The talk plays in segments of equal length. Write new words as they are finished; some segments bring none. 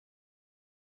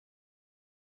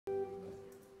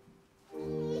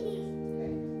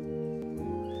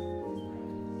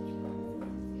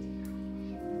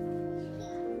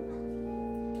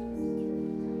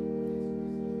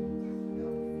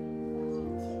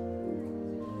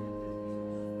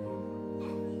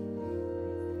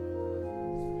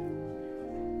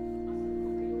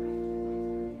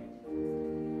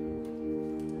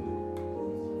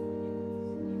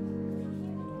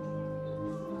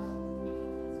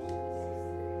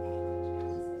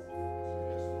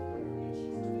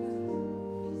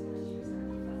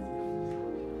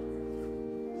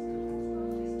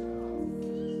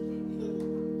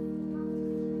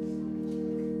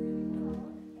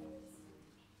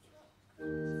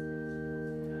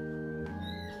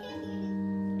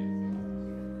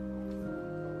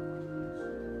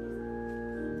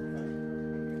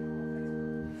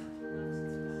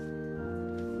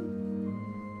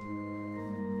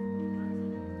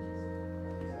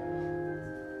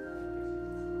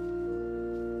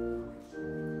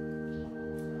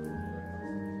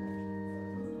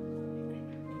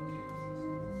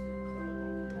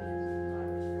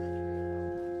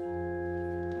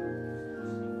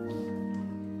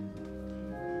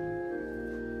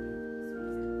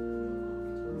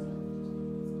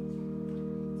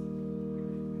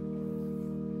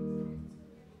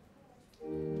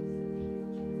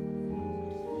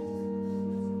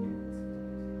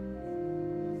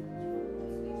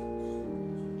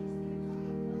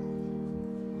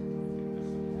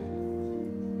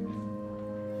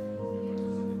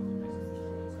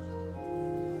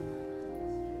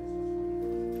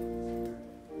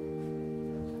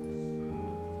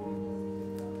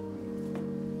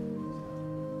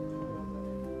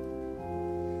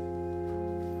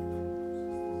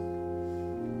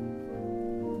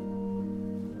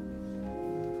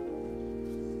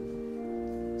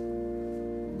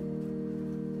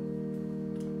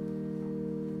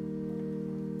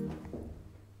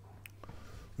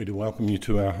We do welcome you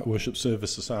to our worship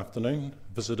service this afternoon.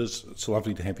 Visitors, it's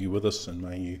lovely to have you with us, and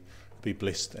may you be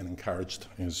blessed and encouraged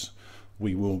as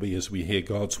we will be as we hear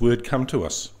God's word come to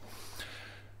us.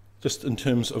 Just in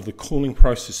terms of the calling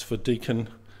process for deacon,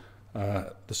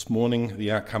 this morning the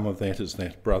outcome of that is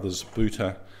that brothers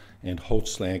Buta and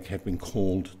Holtzlag have been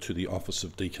called to the office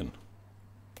of deacon.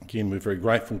 Again, we're very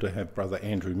grateful to have Brother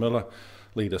Andrew Miller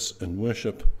lead us in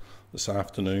worship this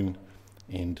afternoon,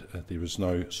 and there is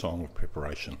no song of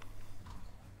preparation.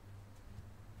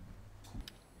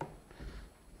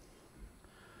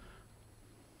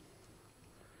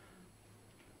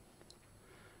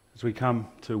 As we come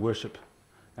to worship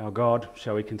our God,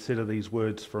 shall we consider these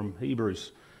words from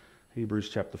Hebrews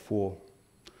chapter 4,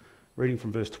 reading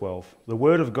from verse 12. The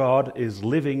word of God is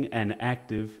living and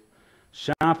active,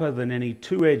 sharper than any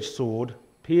two-edged sword,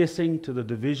 piercing to the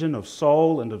division of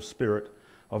soul and of spirit,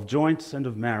 of joints and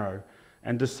of marrow,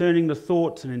 and discerning the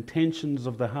thoughts and intentions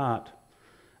of the heart.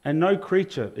 And no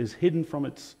creature is hidden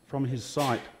from his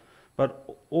sight,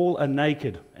 but all are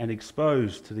naked and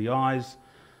exposed to the eyes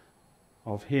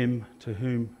of him to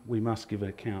whom we must give an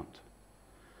account.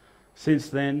 Since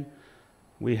then,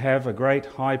 we have a great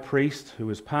high priest who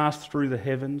has passed through the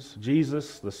heavens,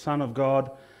 Jesus, the Son of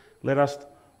God. Let us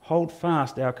hold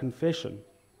fast our confession.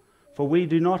 For we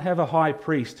do not have a high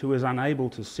priest who is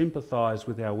unable to sympathize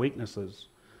with our weaknesses,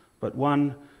 but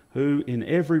one who in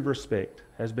every respect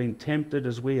has been tempted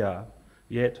as we are,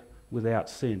 yet without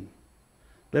sin.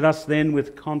 Let us then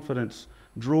with confidence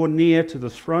draw near to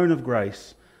the throne of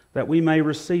grace, that we may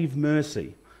receive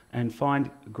mercy and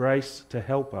find grace to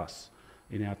help us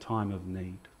in our time of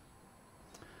need.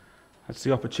 That's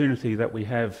the opportunity that we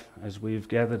have as we've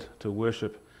gathered to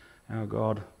worship our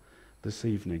God this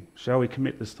evening. Shall we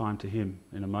commit this time to him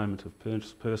in a moment of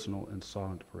personal and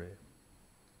silent prayer?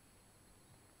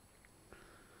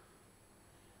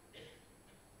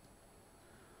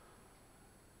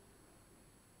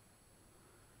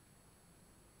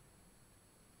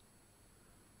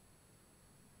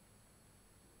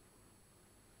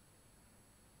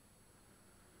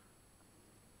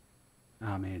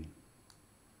 Amen.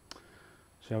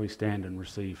 Shall we stand and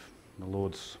receive the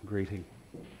Lord's greeting?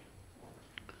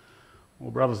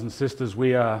 Well, brothers and sisters,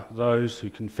 we are those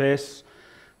who confess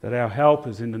that our help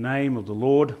is in the name of the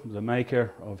Lord, the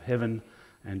Maker of heaven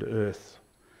and earth.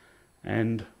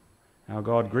 And our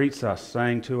God greets us,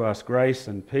 saying to us, grace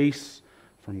and peace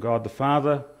from God the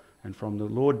Father and from the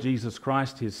Lord Jesus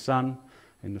Christ, his Son,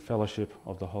 in the fellowship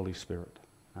of the Holy Spirit.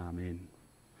 Amen.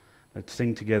 Let's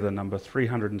sing together number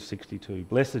 362,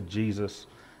 Blessed Jesus,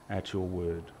 at your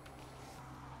word.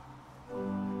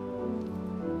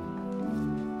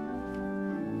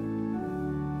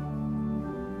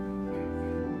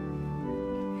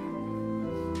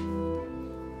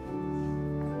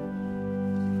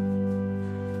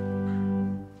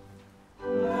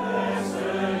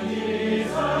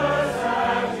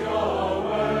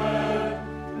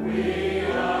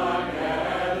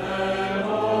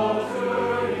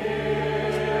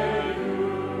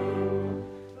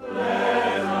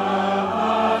 Let our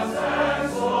hearts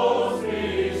and souls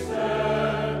be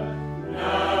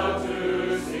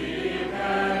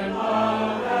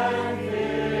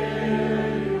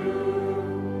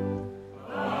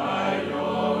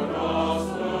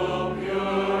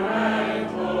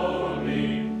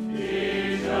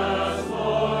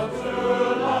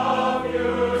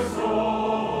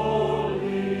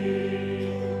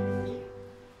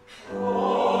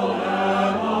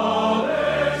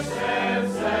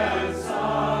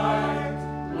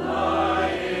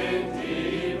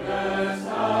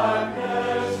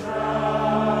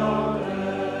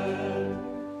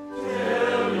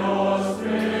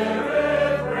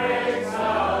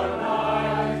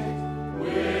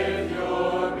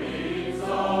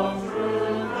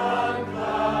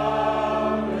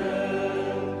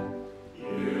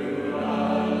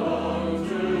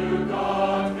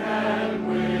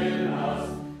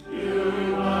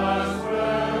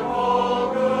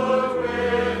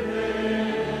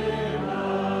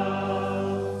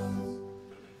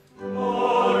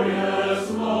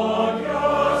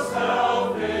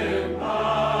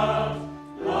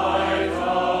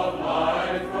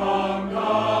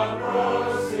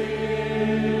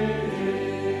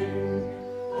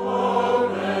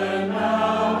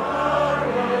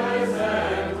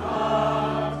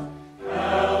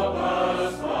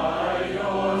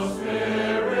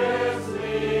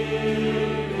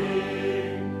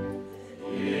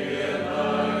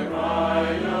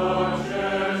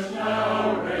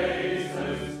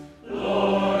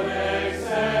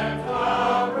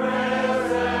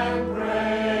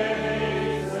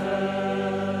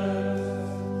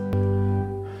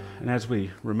And as we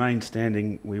remain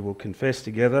standing, we will confess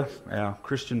together our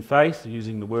Christian faith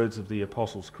using the words of the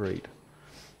Apostles' Creed.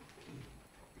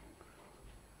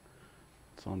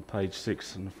 It's on page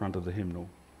 6 in the front of the hymnal.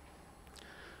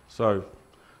 So,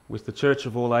 with the church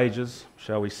of all ages,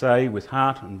 shall we say with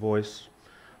heart and voice,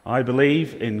 I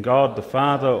believe in God the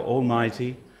Father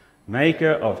Almighty,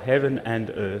 maker of heaven and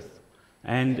earth,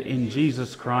 and in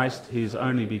Jesus Christ, his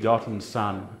only begotten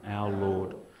Son, our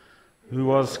Lord, who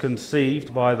was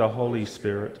conceived by the Holy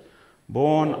Spirit,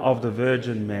 born of the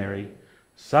Virgin Mary,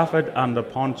 suffered under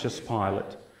Pontius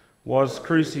Pilate, was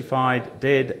crucified,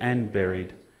 dead and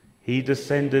buried. He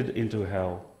descended into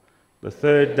hell. The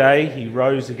third day he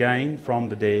rose again from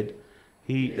the dead.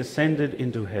 He ascended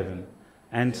into heaven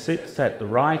and sits at the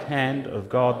right hand of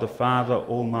God the Father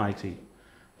Almighty.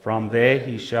 From there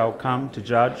he shall come to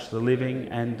judge the living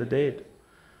and the dead.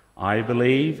 I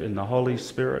believe in the Holy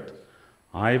Spirit.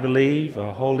 I believe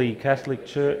a holy Catholic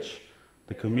Church,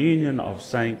 the communion of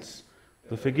saints,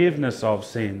 the forgiveness of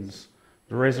sins,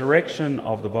 the resurrection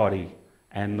of the body,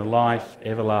 and the life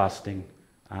everlasting.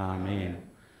 Amen.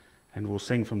 And we'll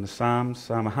sing from the Psalms,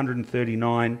 Psalm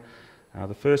 139,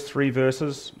 the first 3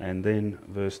 verses, and then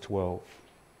verse 12.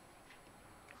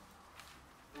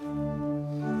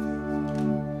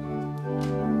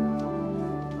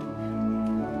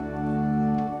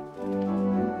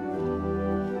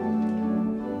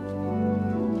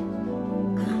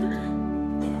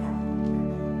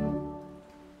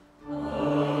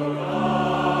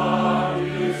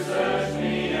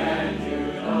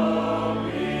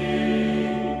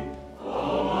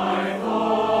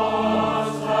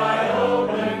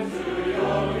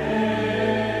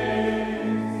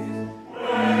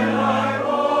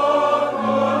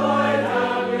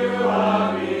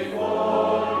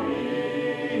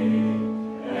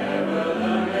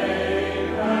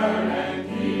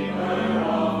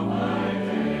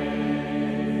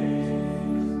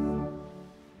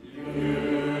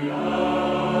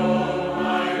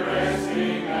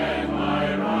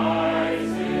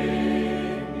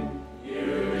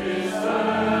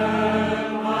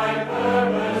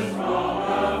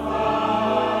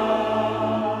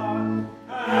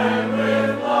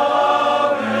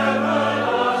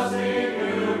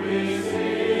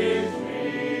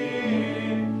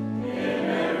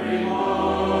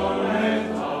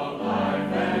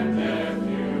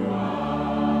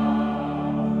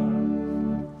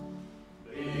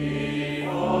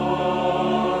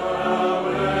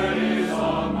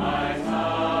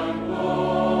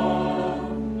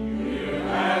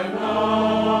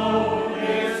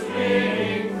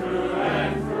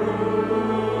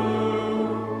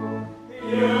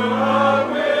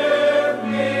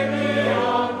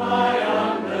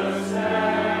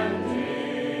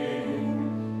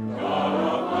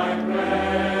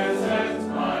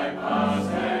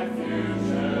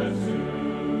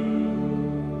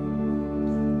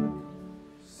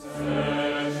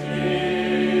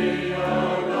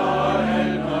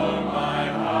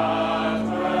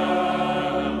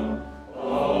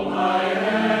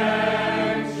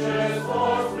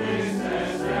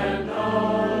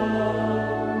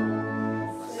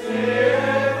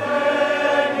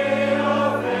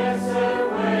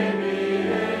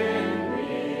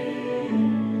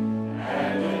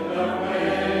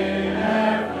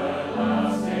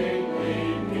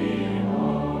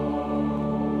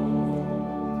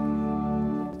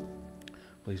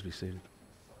 Please be seated.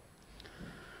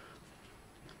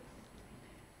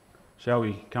 Shall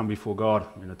we come before God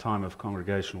in a time of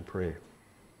congregational prayer?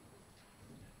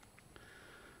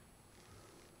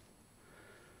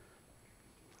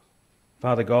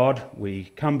 Father God,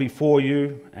 we come before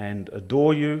you and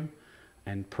adore you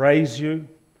and praise you.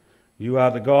 You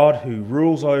are the God who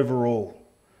rules over all,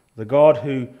 the God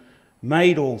who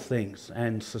made all things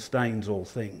and sustains all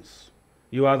things.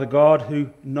 You are the God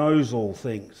who knows all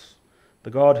things, the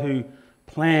God who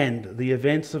planned the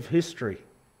events of history,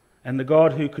 and the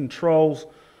God who controls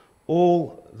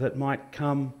all that might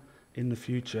come in the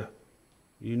future.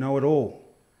 You know it all,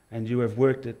 and you have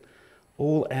worked it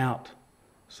all out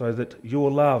so that your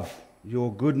love,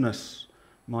 your goodness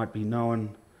might be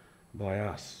known by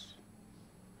us.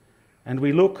 And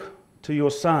we look to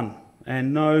your Son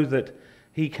and know that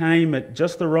he came at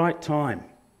just the right time,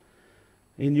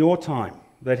 in your time,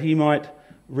 that he might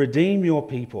redeem your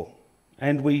people.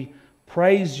 And we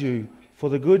praise you for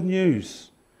the good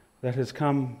news that has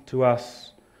come to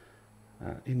us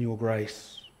in your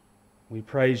grace. We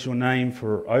praise your name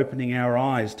for opening our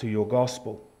eyes to your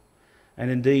gospel, and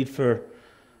indeed for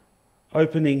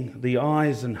opening the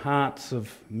eyes and hearts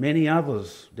of many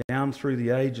others down through the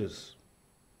ages.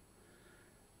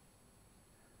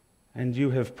 And you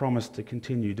have promised to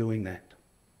continue doing that.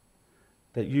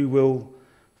 That you will,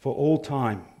 for all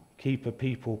time, keep a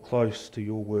people close to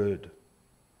your word.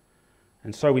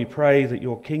 And so we pray that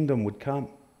your kingdom would come,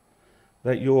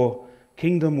 that your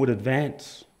kingdom would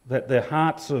advance, that the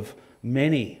hearts of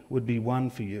many would be won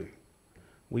for you.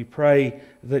 We pray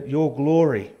that your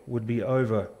glory would be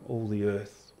over all the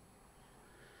earth.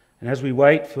 And as we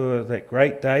wait for that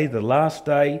great day, the last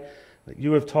day that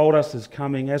you have told us is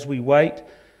coming, as we wait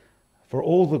for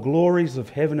all the glories of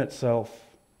heaven itself,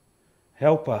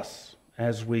 help us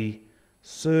as we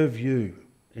serve you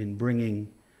in bringing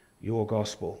your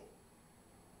gospel.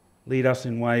 Lead us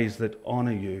in ways that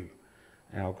honour you,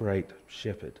 our great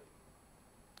shepherd.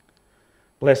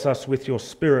 Bless us with your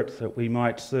Spirit that we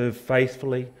might serve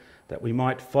faithfully, that we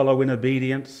might follow in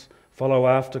obedience, follow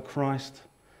after Christ.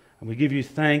 And we give you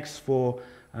thanks for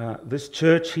this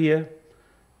church here,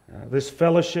 this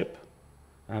fellowship,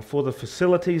 for the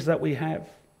facilities that we have,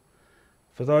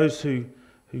 for those who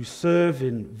serve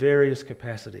in various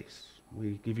capacities.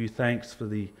 We give you thanks for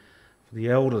the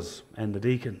elders and the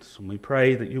deacons, and we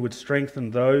pray that you would strengthen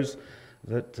those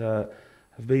that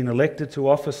have been elected to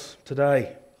office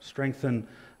today. Strengthen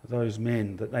those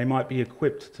men, that they might be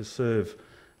equipped to serve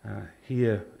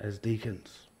here as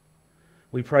deacons.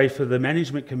 We pray for the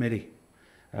management committee,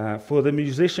 for the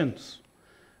musicians,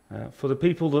 for the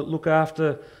people that look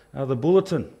after the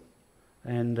bulletin,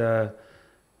 and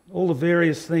all the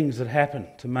various things that happen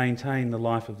to maintain the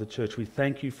life of the church. We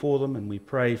thank you for them, and we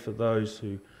pray for those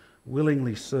who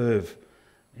willingly serve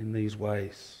in these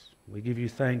ways. We give you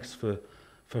thanks for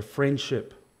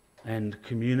friendship and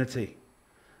community,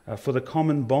 for the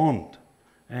common bond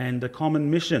and the common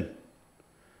mission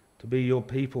to be your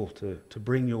people, to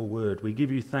bring your word. We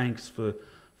give you thanks for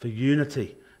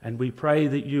unity, and we pray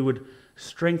that you would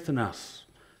strengthen us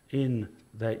in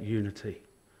that unity.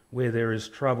 Where there is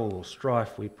trouble or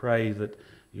strife, we pray that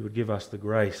you would give us the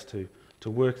grace to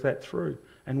work that through.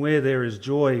 And where there is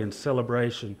joy and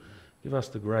celebration, give us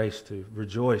the grace to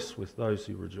rejoice with those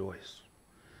who rejoice.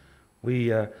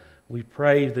 We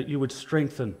pray that you would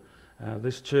strengthen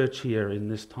this church here in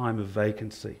this time of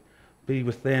vacancy. Be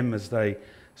with them as they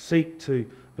seek to,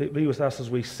 be with us as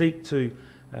we seek to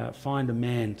find a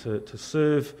man to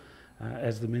serve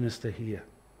as the minister here.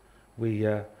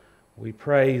 We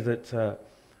pray that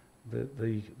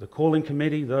the calling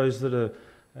committee, those that are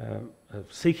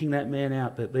seeking that man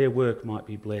out, that their work might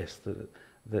be blessed,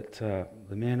 that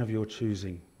the man of your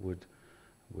choosing would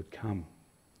come.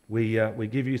 We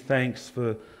give you thanks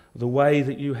for the way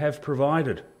that you have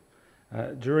provided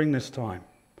during this time,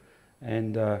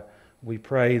 and we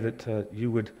pray that you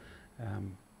would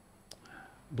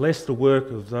bless the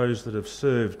work of those that have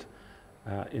served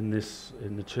in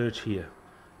the church here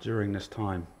during this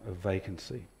time of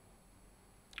vacancy.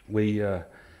 We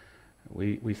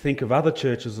think of other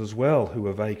churches as well who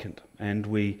are vacant, and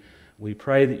we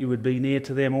pray that you would be near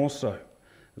to them also,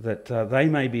 that they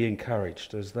may be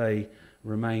encouraged as they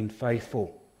remain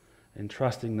faithful,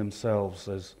 entrusting themselves,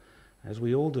 as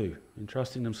we all do,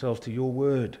 entrusting themselves to your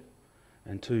word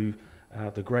and to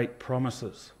the great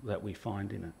promises that we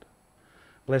find in it.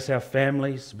 Bless our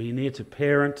families, be near to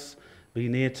parents, be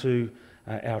near to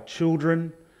our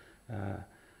children.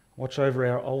 Watch over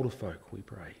our older folk, we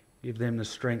pray. Give them the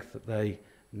strength that they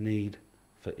need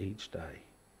for each day.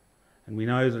 And we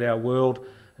know that our world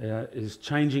is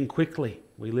changing quickly.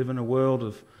 We live in a world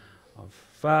of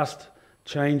fast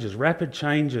changes, rapid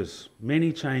changes,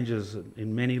 many changes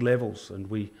in many levels. And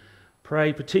we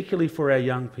pray particularly for our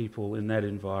young people in that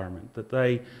environment, that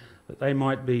they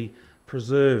might be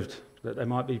preserved, that they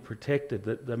might be protected,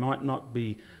 that they might not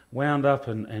be wound up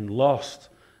and lost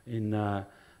in the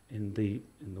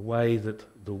way that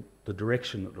the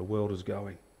direction that the world is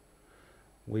going.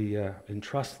 We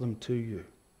entrust them to you.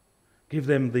 Give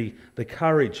them the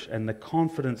courage and the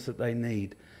confidence that they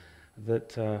need,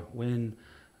 that when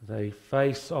they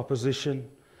face opposition,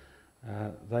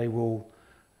 they will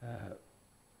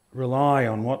rely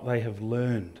on what they have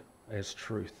learned as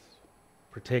truth.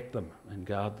 Protect them and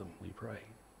guard them, we pray.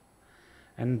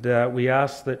 And we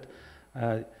ask that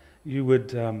you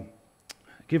would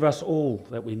give us all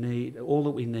that we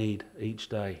need each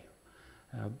day.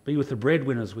 Be with the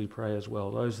breadwinners, we pray as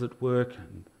well, those that work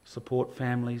and support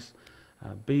families.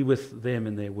 Be with them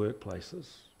in their workplaces.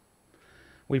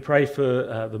 We pray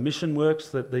for the mission works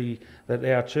that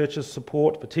our churches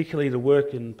support, particularly the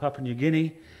work in Papua New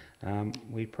Guinea.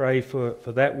 We pray for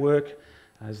that work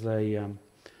as they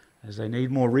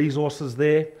need more resources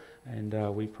there,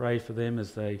 and we pray for them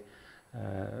as they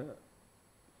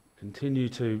continue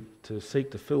to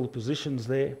seek to fill positions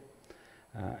there.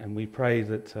 And we pray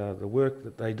that the work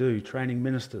that they do, training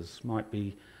ministers, might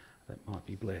be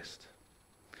blessed.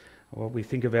 Well, we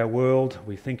think of our world,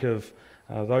 we think of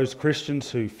those Christians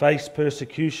who face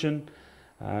persecution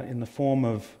in the form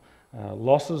of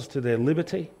losses to their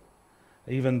liberty,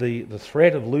 even the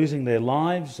threat of losing their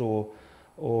lives or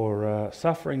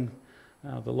suffering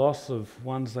the loss of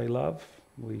ones they love.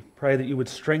 We pray that you would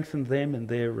strengthen them in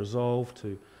their resolve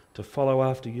to follow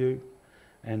after you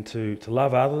and to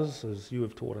love others as you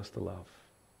have taught us to love.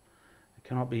 It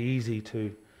cannot be easy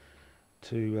to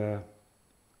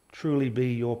truly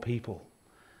be your people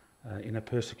in a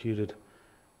persecuted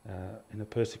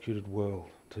world,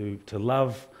 to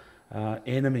love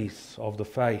enemies of the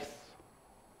faith.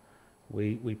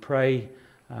 We pray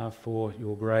for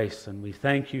your grace, and we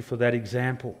thank you for that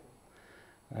example,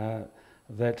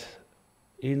 that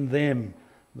in them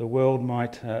the world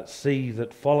might see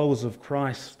that followers of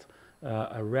Christ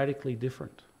are radically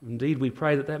different. Indeed, we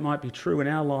pray that might be true in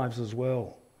our lives as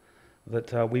well,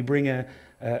 that we bring an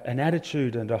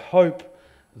attitude and a hope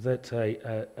that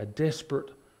a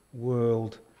desperate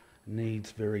world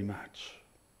needs very much,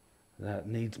 that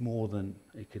needs more than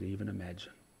it could even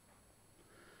imagine.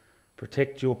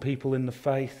 Protect your people in the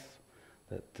faith,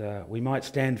 that we might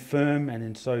stand firm, and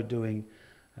in so doing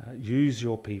use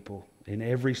your people in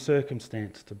every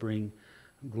circumstance to bring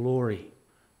glory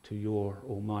to your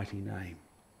almighty name.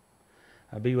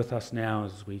 Be with us now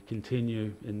as we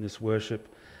continue in this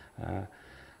worship.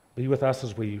 Be with us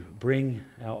as we bring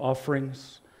our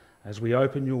offerings, as we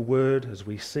open your word, as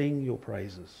we sing your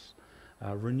praises.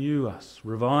 Renew us,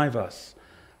 revive us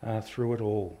through it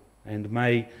all, and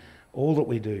may all that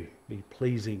we do be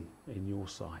pleasing in your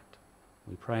sight.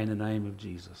 We pray in the name of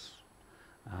Jesus.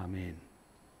 Amen.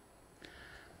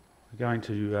 We're going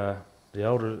to the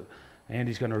elder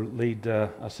Andy's going to lead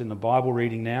us in the Bible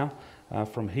reading now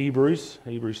from Hebrews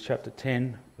chapter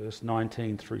 10, verse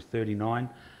 19 through 39.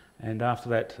 And after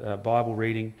that Bible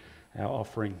reading, our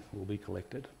offering will be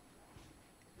collected.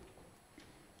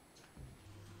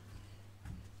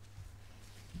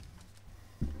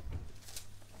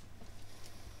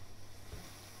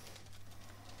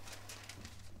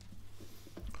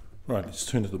 Right, let's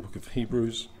turn to the book of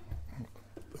Hebrews.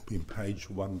 It'll be on page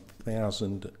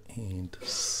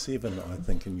 1007, I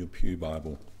think, in your Pew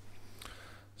Bible.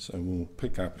 So we'll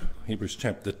pick up Hebrews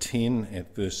chapter 10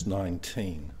 at verse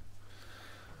 19.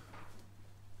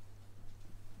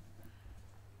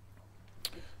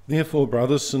 Therefore,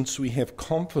 brothers, since we have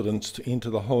confidence to enter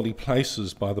the holy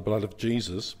places by the blood of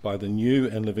Jesus, by the new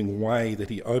and living way that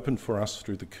he opened for us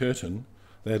through the curtain,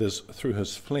 that is, through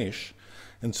his flesh,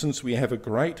 and since we have a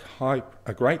great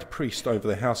priest over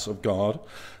the house of God,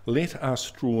 let us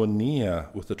draw near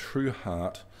with a true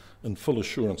heart in full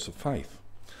assurance of faith,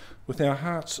 with our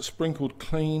hearts sprinkled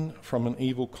clean from an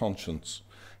evil conscience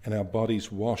and our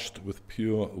bodies washed with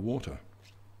pure water.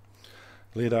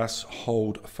 Let us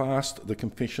hold fast the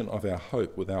confession of our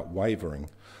hope without wavering,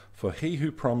 for he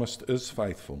who promised is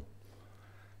faithful.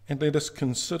 And let us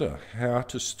consider how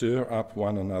to stir up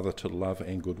one another to love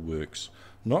and good works,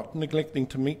 not neglecting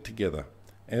to meet together,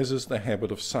 as is the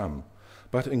habit of some,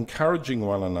 but encouraging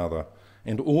one another,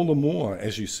 and all the more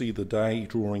as you see the day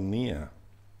drawing near.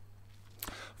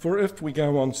 For if we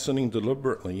go on sinning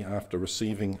deliberately after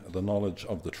receiving the knowledge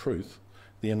of the truth,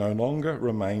 there no longer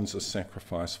remains a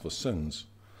sacrifice for sins,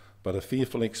 but a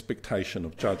fearful expectation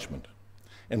of judgment,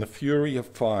 and a fury of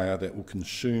fire that will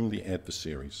consume the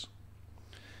adversaries.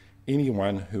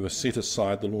 Anyone who has set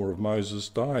aside the law of Moses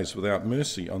dies without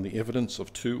mercy on the evidence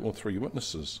of 2 or 3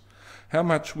 witnesses. How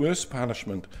much worse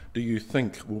punishment do you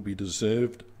think will be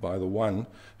deserved by the one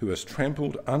who has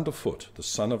trampled underfoot the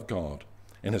Son of God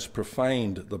and has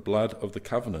profaned the blood of the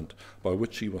covenant by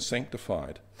which he was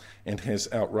sanctified and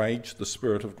has outraged the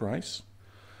Spirit of grace?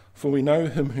 For we know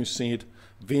him who said,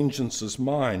 "Vengeance is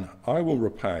mine, I will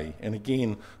repay, and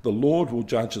again the Lord will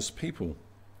judge his people."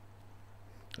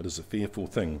 It is a fearful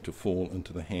thing to fall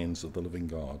into the hands of the living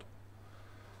God.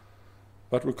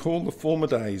 But recall the former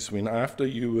days when, after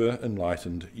you were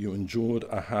enlightened, you endured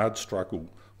a hard struggle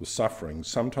with suffering,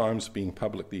 sometimes being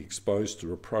publicly exposed to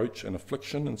reproach and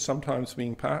affliction, and sometimes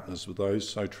being partners with those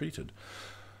so treated.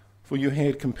 For you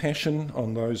had compassion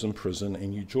on those in prison,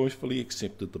 and you joyfully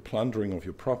accepted the plundering of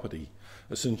your property,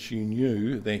 since you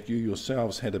knew that you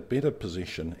yourselves had a better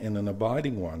possession and an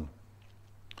abiding one.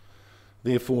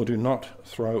 Therefore do not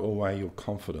throw away your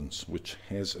confidence, which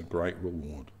has a great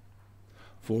reward.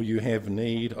 For you have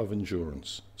need of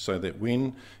endurance, so that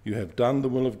when you have done the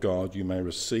will of God, you may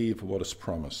receive what is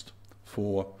promised.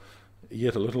 For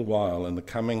yet a little while, and the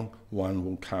coming one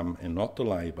will come and not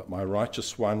delay, but my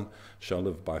righteous one shall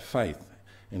live by faith.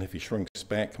 and if he shrinks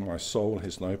back, my soul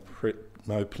has no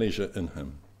pleasure in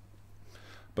him.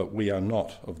 But we are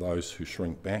not of those who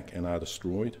shrink back and are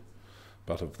destroyed,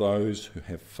 but of those who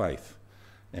have faith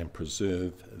and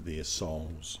preserve their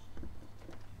souls.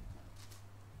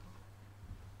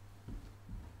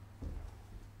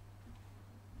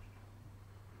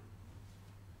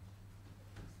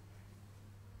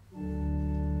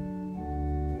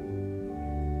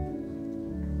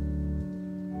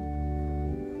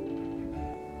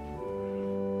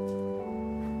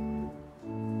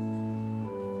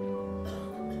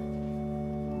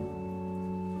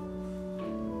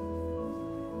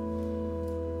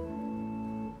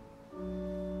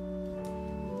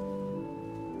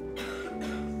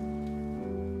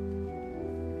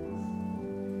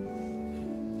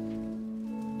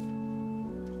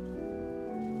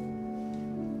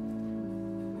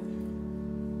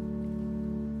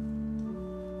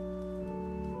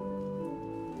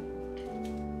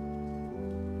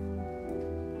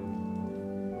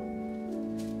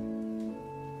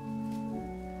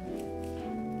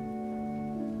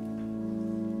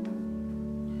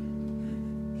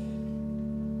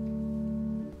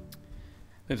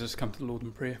 Let us come to the Lord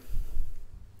in prayer.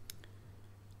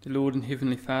 Dear Lord and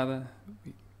Heavenly Father,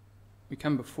 we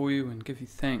come before you and give you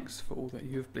thanks for all that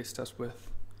you have blessed us with.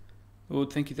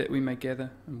 Lord, thank you that we may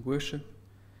gather and worship,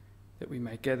 that we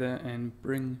may gather and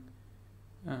bring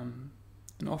an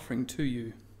offering to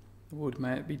you. Lord,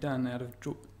 may it be done out of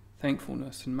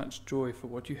thankfulness and much joy for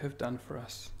what you have done for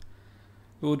us.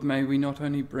 Lord, may we not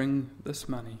only bring this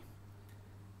money,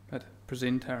 but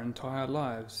present our entire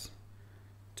lives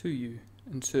to you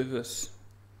in service.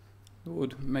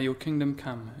 Lord, may your kingdom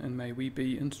come, and may we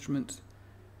be instruments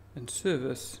in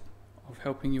service of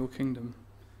helping your kingdom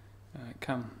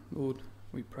come. Lord,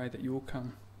 we pray that you will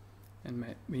come, and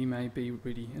we may be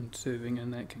ready in serving in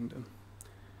that kingdom.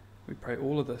 We pray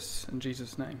all of this in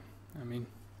Jesus' name. Amen.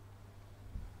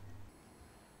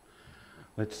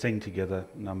 Let's sing together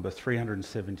number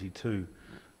 372,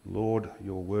 Lord,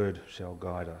 your word shall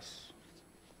guide us.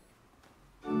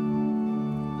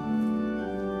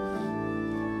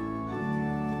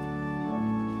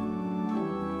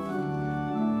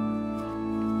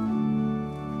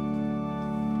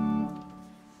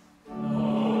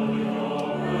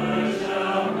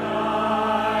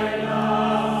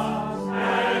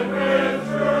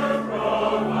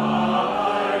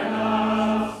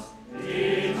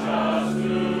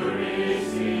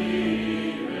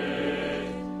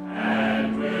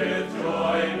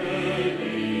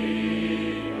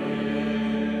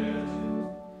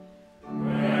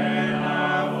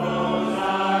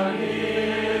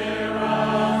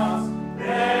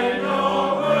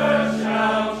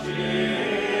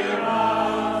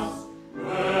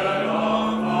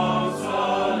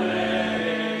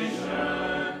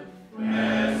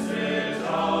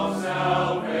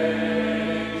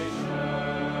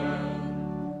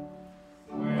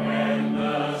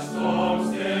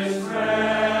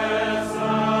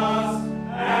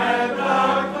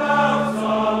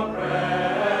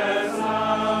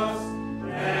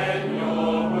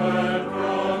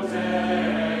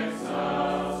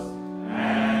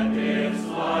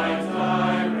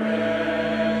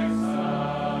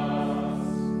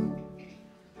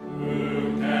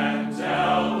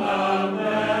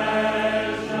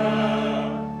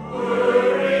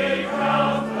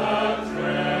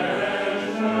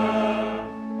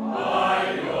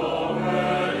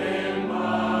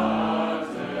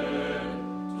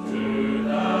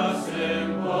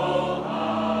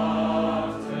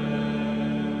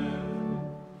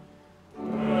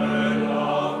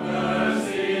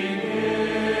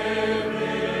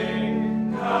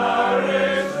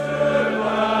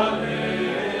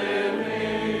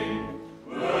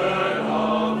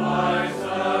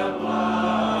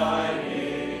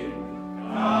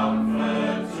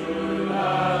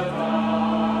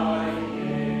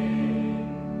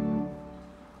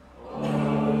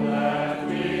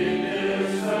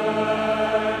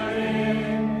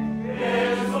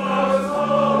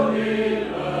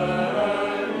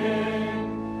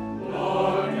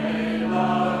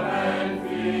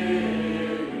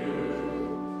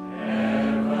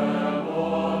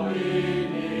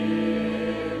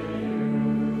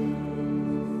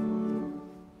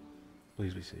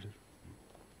 Please be seated.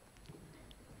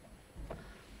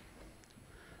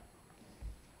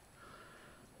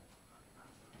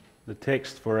 The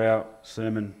text for our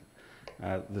sermon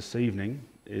this evening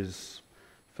is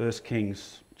 1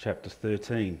 Kings chapter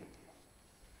 13.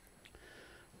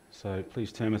 So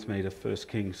please turn with me to 1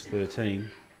 Kings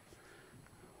 13.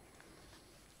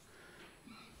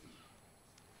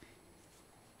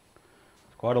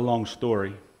 It's quite a long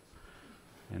story,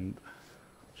 and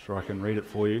I'm sure I can read it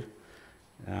for you.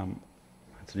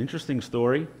 It's an interesting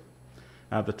story.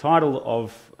 The title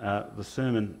of the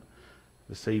sermon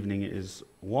this evening is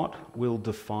What Will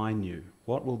Define You?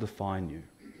 What Will Define You?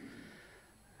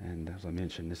 And as I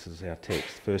mentioned, this is our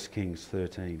text, 1 Kings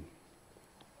 13.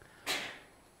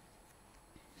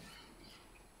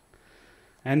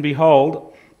 And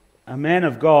behold, a man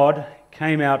of God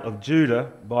came out of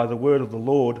Judah by the word of the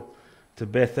Lord to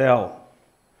Bethel.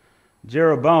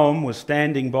 Jeroboam was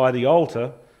standing by the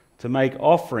altar to make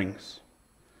offerings.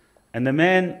 And the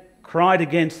man cried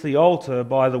against the altar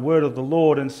by the word of the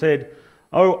Lord and said,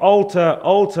 O altar,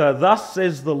 altar, thus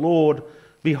says the Lord,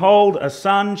 behold, a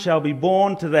son shall be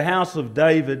born to the house of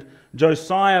David,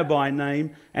 Josiah by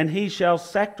name, and he shall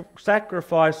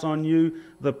sacrifice on you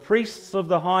the priests of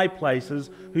the high places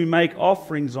who make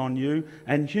offerings on you,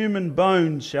 and human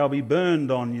bones shall be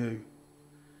burned on you.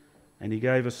 And he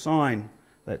gave a sign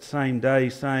that same day,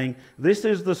 saying, This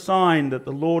is the sign that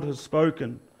the Lord has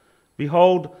spoken.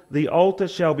 Behold, the altar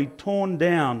shall be torn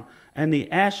down, and the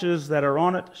ashes that are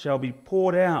on it shall be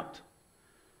poured out.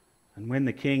 And when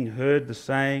the king heard the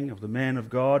saying of the man of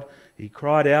God, he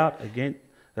cried out against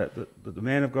the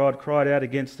man of God cried out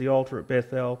against the altar at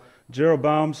Bethel.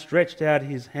 Jeroboam stretched out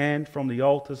his hand from the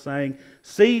altar, saying,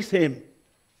 Seize him!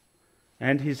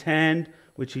 And his hand,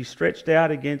 which he stretched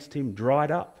out against him,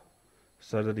 dried up,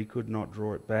 so that he could not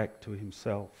draw it back to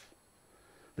himself.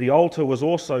 The altar was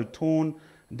also torn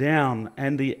down,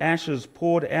 and the ashes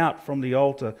poured out from the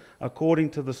altar,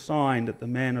 according to the sign that the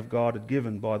man of God had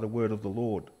given by the word of the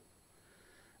Lord.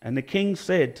 And the king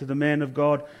said to the man of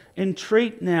God,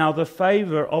 Entreat now the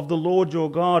favour of the Lord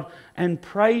your God, and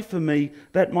pray for me,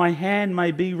 that my hand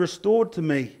may be restored to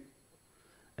me.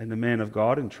 And the man of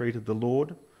God entreated the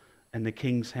Lord, and the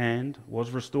king's hand was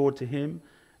restored to him,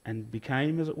 and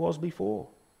became as it was before.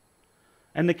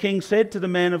 And the king said to the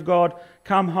man of God,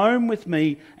 Come home with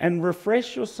me, and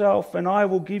refresh yourself, and I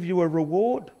will give you a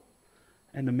reward.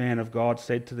 And the man of God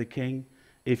said to the king,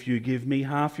 If you give me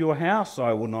half your house,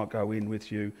 I will not go in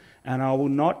with you, and I will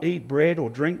not eat bread or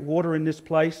drink water in this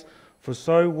place, for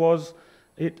so was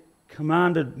it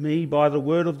commanded me by the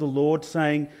word of the Lord,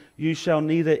 saying, You shall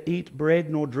neither eat bread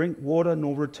nor drink water,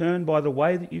 nor return by the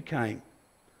way that you came.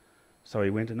 So he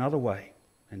went another way,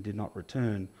 and did not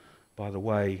return by the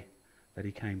way that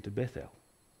he came to Bethel.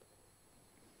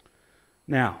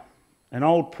 Now, an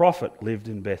old prophet lived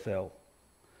in Bethel,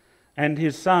 and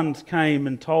his sons came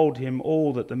and told him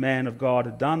all that the man of God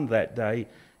had done that day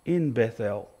in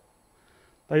Bethel.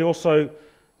 They also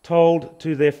told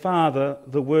to their father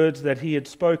the words that he had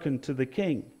spoken to the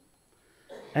king.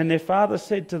 And their father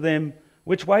said to them,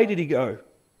 Which way did he go?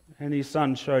 And his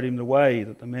son showed him the way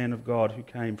that the man of God who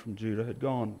came from Judah had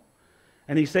gone.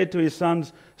 And he said to his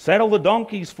sons, Saddle the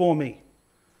donkeys for me.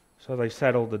 So they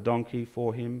saddled the donkey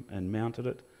for him and mounted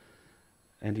it.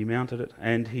 And he mounted it,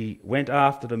 and he went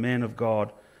after the man of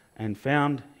God, and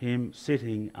found him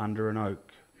sitting under an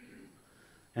oak.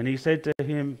 And he said to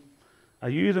him, Are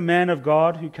you the man of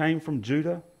God who came from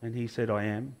Judah? And he said, I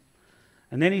am.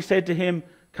 And then he said to him,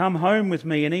 Come home with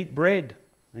me and eat bread.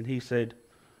 And he said,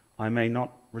 I may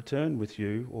not return with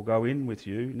you or go in with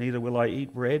you, neither will I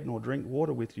eat bread nor drink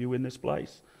water with you in this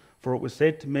place. For it was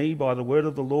said to me by the word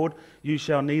of the Lord, You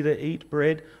shall neither eat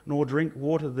bread nor drink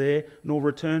water there, nor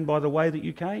return by the way that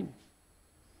you came.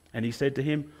 And he said to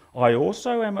him, I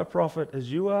also am a prophet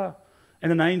as you are.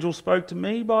 And an angel spoke to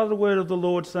me by the word of the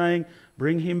Lord, saying,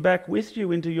 Bring him back with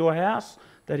you into your house,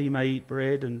 that he may eat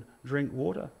bread and drink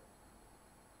water.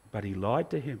 But he lied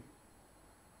to him.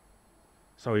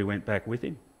 So he went back with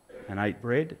him, and ate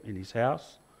bread in his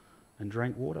house, and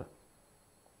drank water.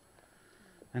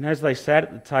 And as they sat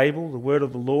at the table, the word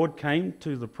of the Lord came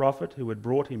to the prophet who had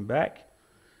brought him back.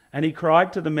 And he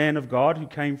cried to the man of God who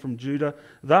came from Judah,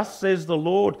 Thus says the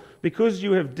Lord, because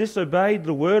you have disobeyed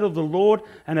the word of the Lord,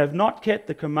 and have not kept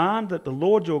the command that the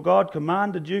Lord your God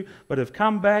commanded you, but have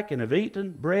come back and have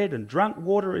eaten bread and drunk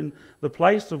water in the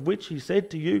place of which he said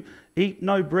to you, Eat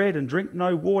no bread and drink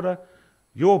no water,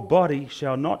 your body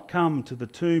shall not come to the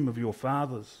tomb of your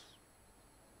fathers.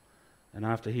 And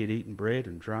after he had eaten bread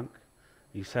and drunk,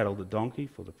 he saddled the donkey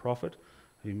for the prophet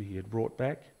whom he had brought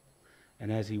back.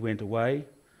 And as he went away,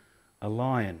 a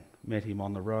lion met him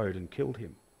on the road and killed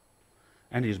him.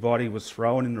 And his body was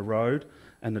thrown in the road,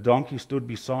 and the donkey stood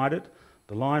beside it.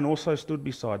 The lion also stood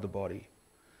beside the body.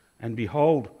 And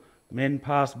behold, men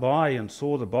passed by and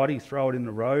saw the body thrown in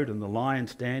the road, and the lion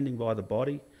standing by the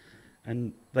body.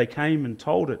 And they came and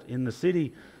told it in the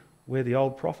city where the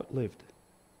old prophet lived.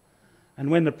 And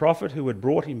when the prophet who had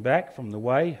brought him back from the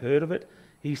way heard of it,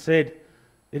 he said,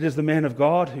 It is the man of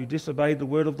God who disobeyed the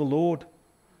word of the Lord.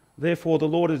 Therefore the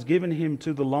Lord has given him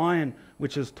to the lion,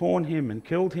 which has torn him and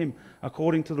killed him,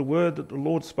 according to the word that the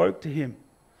Lord spoke to him.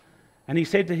 And he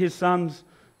said to his sons,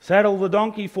 Saddle the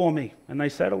donkey for me. And they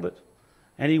saddled it.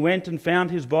 And he went and found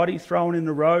his body thrown in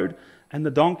the road, and the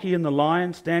donkey and the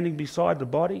lion standing beside the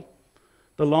body.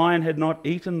 The lion had not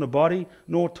eaten the body,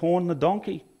 nor torn the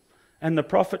donkey. And the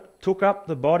prophet took up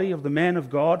the body of the man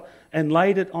of God, and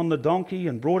laid it on the donkey,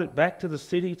 and brought it back to the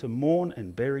city to mourn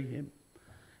and bury him.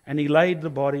 And he laid the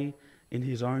body in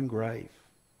his own grave.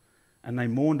 And they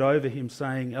mourned over him,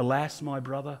 saying, Alas, my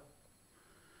brother.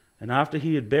 And after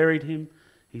he had buried him,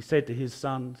 he said to his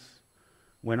sons,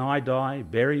 When I die,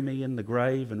 bury me in the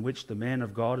grave in which the man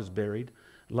of God is buried.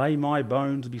 Lay my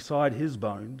bones beside his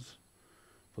bones.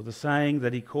 For the saying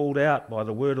that he called out by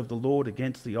the word of the Lord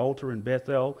against the altar in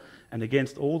Bethel, and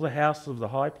against all the houses of the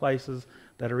high places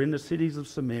that are in the cities of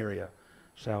Samaria,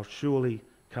 shall surely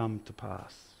come to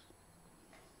pass.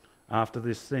 After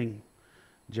this thing,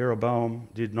 Jeroboam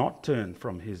did not turn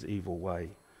from his evil way,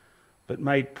 but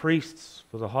made priests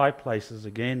for the high places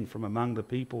again from among the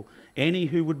people, any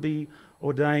who would be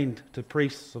ordained to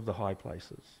priests of the high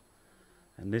places.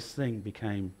 And this thing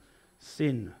became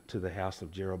sin to the house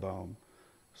of Jeroboam,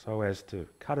 so as to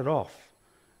cut it off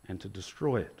and to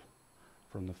destroy it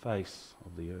from the face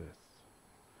of the earth.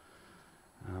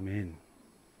 Amen.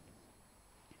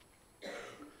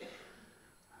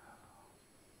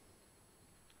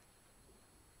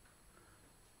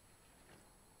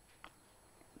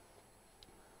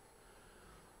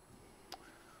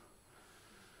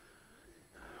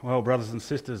 Well, brothers and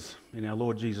sisters, in our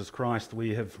Lord Jesus Christ,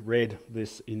 we have read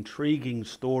this intriguing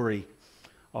story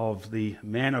of the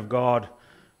man of God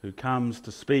who comes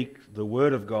to speak the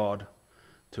word of God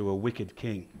to a wicked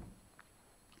king.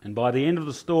 And by the end of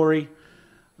the story,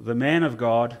 the man of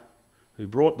God who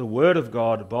brought the word of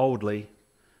God boldly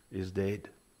is dead.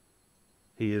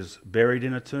 He is buried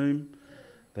in a tomb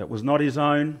that was not his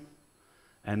own,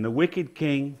 and the wicked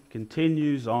king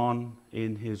continues on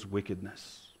in his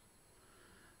wickedness.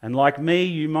 And like me,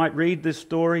 you might read this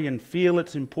story and feel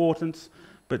its importance,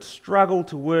 but struggle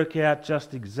to work out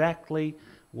just exactly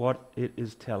what it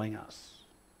is telling us.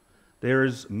 There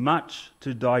is much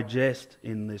to digest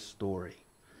in this story,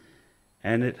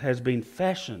 and it has been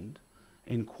fashioned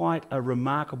in quite a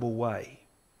remarkable way.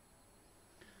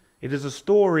 It is a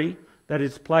story that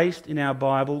is placed in our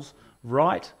Bibles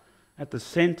right at the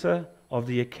centre of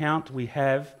the account we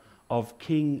have of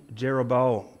King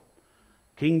Jeroboam.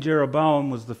 King Jeroboam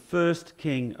was the first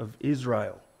king of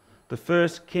Israel, the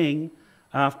first king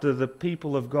after the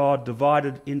people of God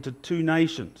divided into two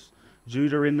nations,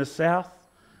 Judah in the south,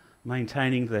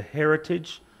 maintaining the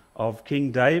heritage of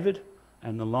King David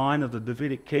and the line of the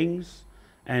Davidic kings,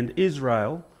 and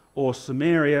Israel, or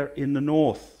Samaria, in the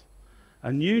north,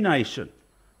 a new nation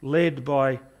led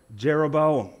by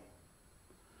Jeroboam.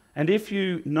 And if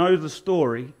you know the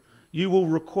story, you will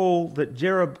recall that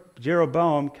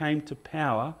Jeroboam came to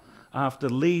power after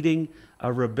leading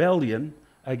a rebellion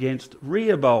against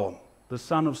Rehoboam, the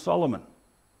son of Solomon.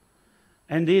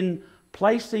 And in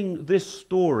placing this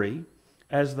story,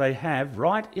 as they have,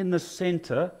 right in the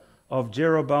centre of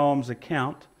Jeroboam's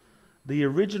account, the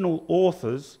original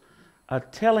authors are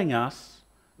telling us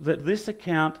that this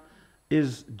account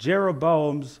is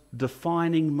Jeroboam's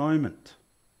defining moment.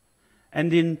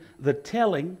 And in the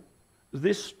telling,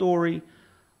 this story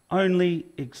only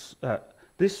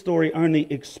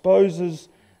exposes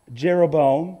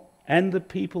Jeroboam and the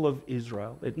people of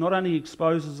Israel. It not only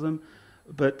exposes them,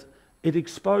 but it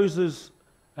exposes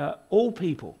all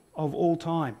people of all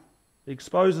time. It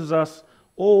exposes us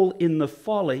all in the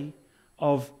folly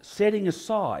of setting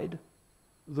aside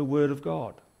the word of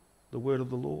God, the word of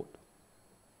the Lord.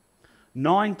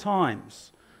 9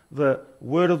 times the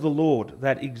word of the Lord,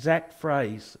 that exact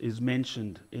phrase, is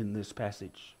mentioned in this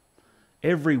passage.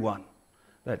 Everyone,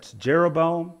 that's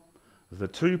Jeroboam, the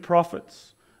 2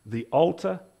 prophets, the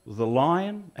altar, the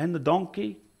lion and the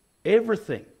donkey,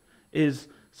 everything is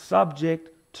subject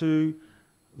to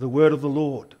the word of the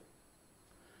Lord.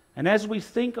 And as we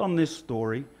think on this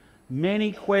story,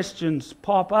 many questions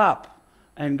pop up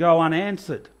and go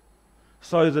unanswered,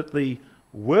 so that the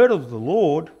word of the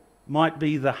Lord might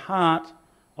be the heart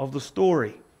of the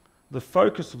story, the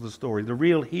focus of the story, the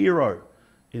real hero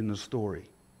in the story.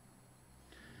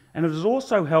 And it is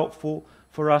also helpful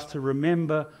for us to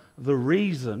remember the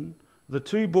reason the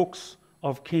 2 books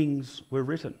of Kings were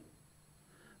written.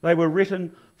 They were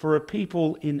written for a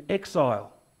people in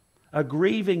exile, a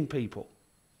grieving people.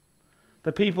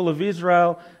 The people of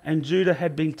Israel and Judah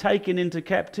had been taken into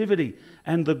captivity,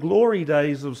 and the glory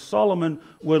days of Solomon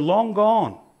were long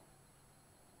gone.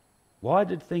 Why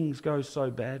did things go so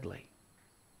badly?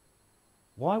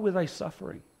 Why were they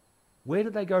suffering? Where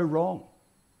did they go wrong?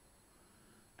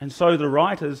 And so the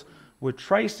writers were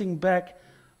tracing back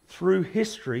through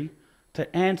history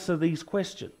to answer these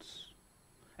questions.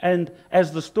 And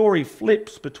as the story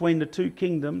flips between the two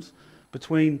kingdoms,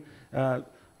 between the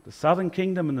southern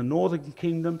kingdom and the northern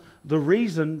kingdom, the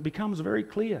reason becomes very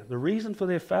clear. The reason for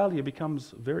their failure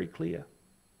becomes very clear.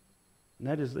 And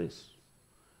that is this: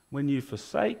 when you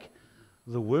forsake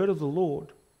the word of the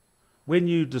Lord, when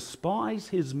you despise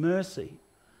his mercy,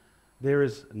 there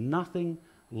is nothing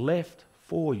left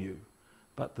for you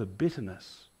but the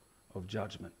bitterness of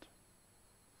judgment.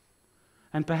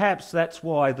 And perhaps that's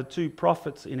why the two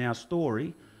prophets in our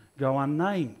story go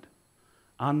unnamed.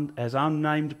 As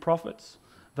unnamed prophets,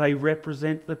 they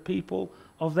represent the people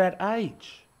of that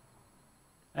age.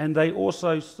 And they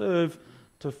also serve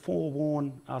to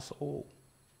forewarn us all.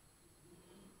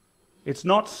 It's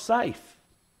not safe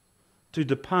to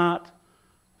depart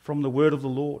from the word of the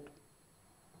Lord.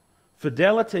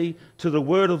 Fidelity to the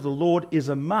word of the Lord is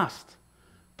a must,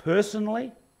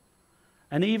 personally,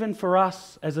 and even for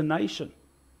us as a nation.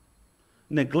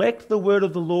 Neglect the word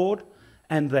of the Lord,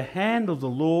 and the hand of the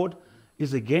Lord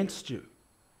is against you.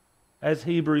 As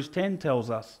Hebrews 10 tells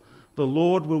us, the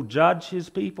Lord will judge his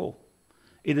people.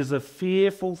 It is a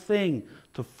fearful thing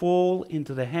to fall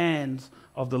into the hands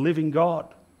of the living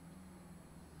God.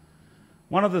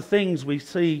 One of the things we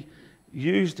see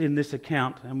used in this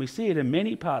account, and we see it in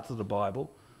many parts of the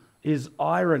Bible, is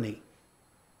irony.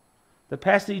 The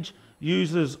passage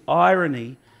uses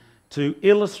irony to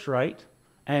illustrate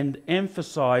and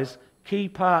emphasize key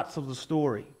parts of the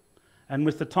story. And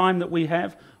with the time that we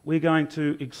have, we're going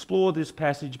to explore this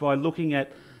passage by looking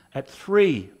at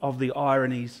three of the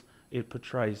ironies it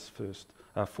portrays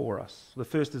for us. The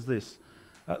first is this: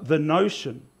 the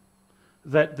notion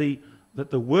that the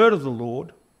word of the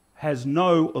Lord has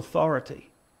no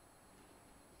authority.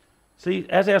 See,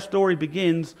 as our story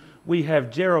begins, we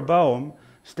have Jeroboam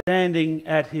standing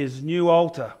at his new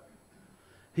altar.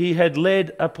 He had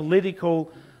led a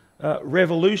political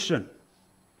revolution.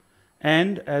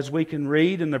 And as we can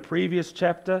read in the previous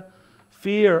chapter,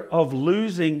 fear of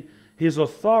losing his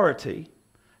authority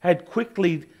had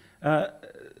quickly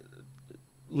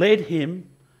led him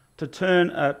to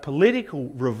turn a political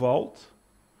revolt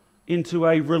into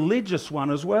a religious one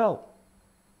as well.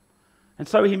 And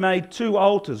so he made two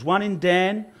altars, one in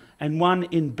Dan and one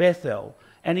in Bethel.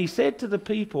 And he said to the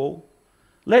people,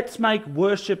 let's make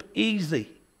worship easy.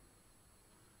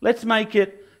 Let's make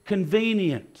it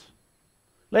convenient.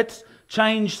 Let's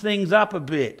change things up a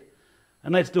bit,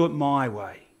 and let's do it my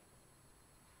way.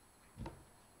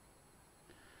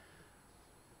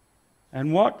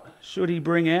 And what should he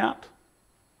bring out?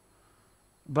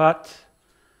 But,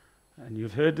 and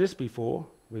you've heard this before,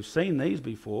 we've seen these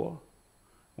before,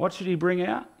 what should he bring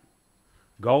out?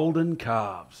 Golden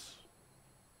calves.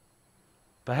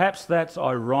 Perhaps that's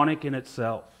ironic in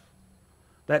itself.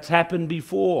 That's happened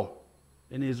before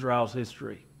in Israel's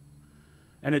history.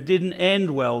 And it didn't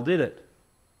end well, did it?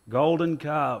 Golden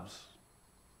calves.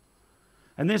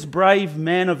 And this brave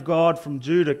man of God from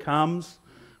Judah comes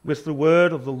with the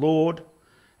word of the Lord,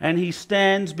 and he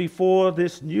stands before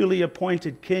this newly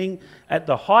appointed king at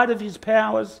the height of his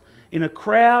powers in a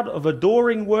crowd of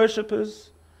adoring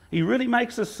worshippers. He really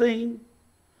makes a scene.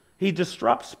 He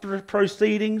disrupts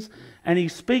proceedings, and he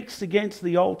speaks against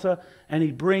the altar, and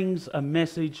he brings a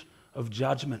message of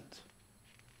judgment.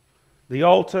 The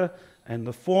altar and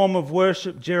the form of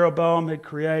worship Jeroboam had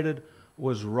created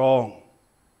was wrong.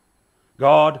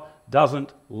 God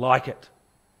doesn't like it.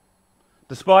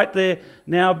 Despite there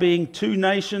now being two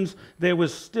nations, there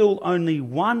was still only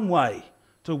one way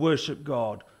to worship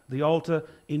God. The altar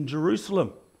in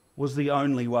Jerusalem was the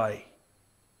only way.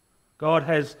 God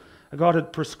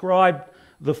had prescribed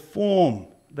the form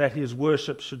that his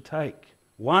worship should take.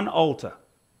 One altar,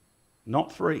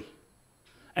 not three.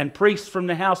 And priests from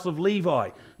the house of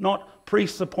Levi, not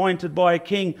priests appointed by a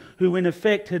king who in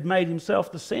effect had made himself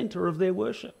the centre of their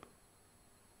worship.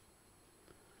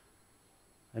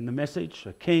 And the message,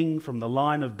 a king from the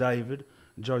line of David,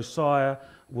 Josiah,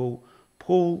 will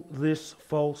pull this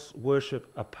false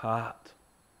worship apart,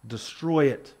 destroy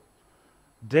it,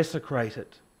 desecrate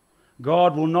it.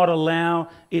 God will not allow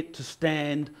it to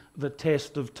stand the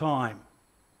test of time.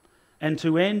 And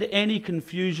to end any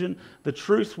confusion, the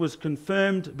truth was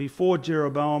confirmed before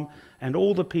Jeroboam and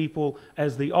all the people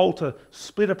as the altar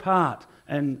split apart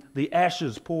and the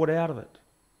ashes poured out of it.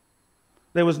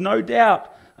 There was no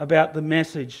doubt about the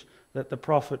message that the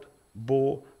prophet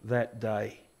bore that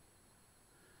day.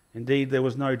 Indeed, there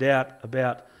was no doubt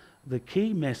about the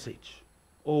key message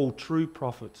all true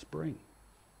prophets bring.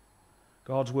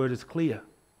 God's word is clear.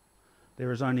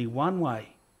 There is only one way,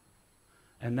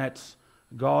 and that's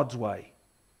God's way.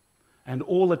 And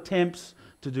all attempts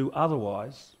to do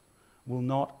otherwise will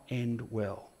not end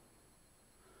well.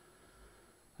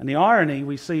 And the irony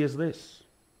we see is this.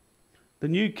 The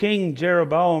new king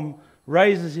Jeroboam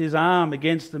raises his arm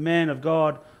against the man of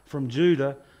God from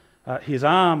Judah, his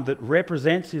arm that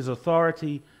represents his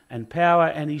authority and power,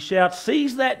 and he shouts,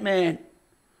 "Seize that man!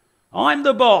 I'm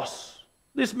the boss!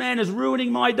 This man is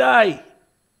ruining my day!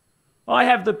 I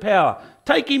have the power!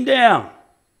 Take him down!"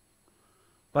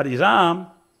 But his arm,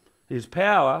 his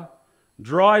power,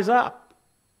 dries up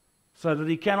so that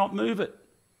he cannot move it.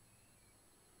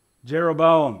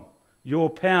 Jeroboam, your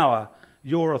power,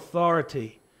 your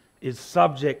authority is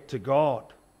subject to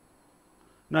God.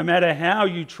 No matter how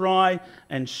you try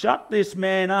and shut this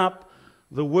man up,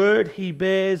 the word he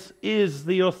bears is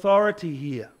the authority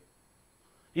here.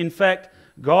 In fact,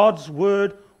 God's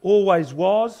word always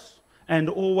was and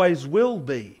always will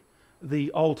be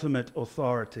the ultimate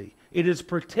authority. It is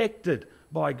protected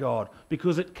by God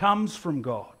because it comes from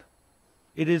God.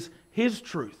 It is his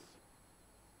truth,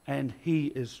 and he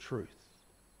is truth.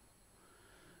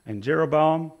 And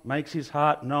Jeroboam makes his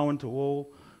heart known to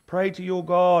all. "Pray to your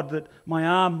God that my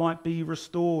arm might be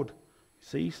restored."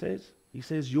 See, he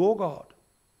says, "Your God."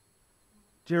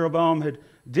 Jeroboam had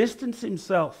distanced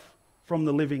himself from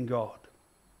the living God.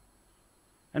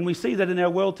 And we see that in our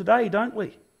world today, don't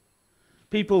we?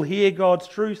 People hear God's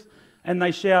truth and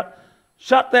they shout,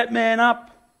 "Shut that man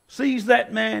up, seize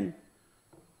that man."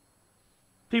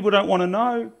 People don't want to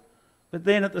know, but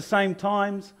then at the same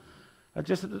time,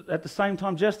 just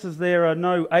as there are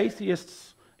no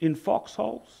atheists in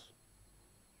foxholes,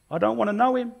 I don't want to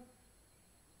know him,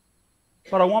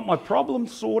 but I want my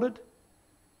problems sorted.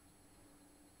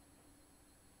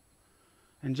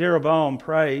 And Jeroboam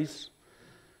prays,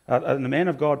 and the man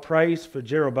of God prays for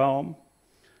Jeroboam,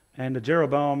 and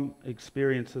Jeroboam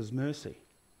experiences mercy.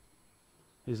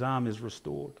 His arm is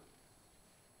restored.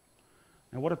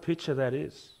 And what a picture that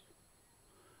is.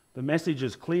 The message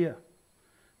is clear.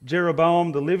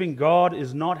 Jeroboam, the living God,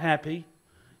 is not happy.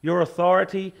 Your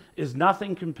authority is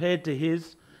nothing compared to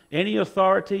his. Any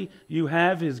authority you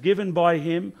have is given by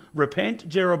him. Repent,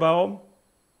 Jeroboam.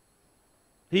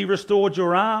 He restored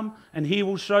your arm and he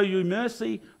will show you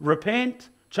mercy. Repent,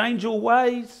 change your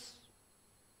ways.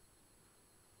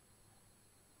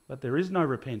 But there is no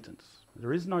repentance.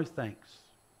 There is no thanks.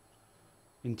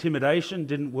 Intimidation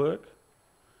didn't work.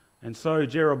 And so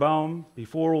Jeroboam,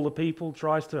 before all the people,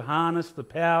 tries to harness the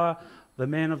power the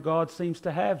man of God seems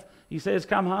to have. He says,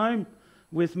 "Come home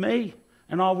with me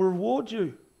and I will reward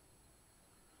you."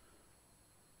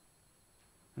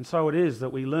 And so it is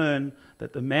that we learn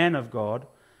that the man of God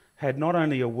had not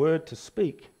only a word to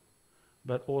speak,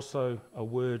 but also a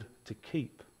word to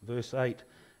keep. Verse 8,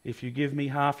 "If you give me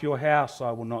half your house,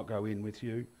 I will not go in with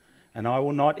you, and I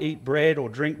will not eat bread or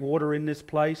drink water in this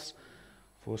place.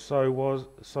 For so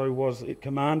was it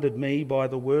commanded me by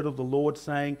the word of the Lord,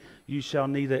 saying, You shall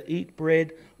neither eat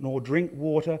bread nor drink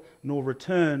water, nor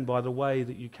return by the way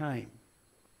that you came."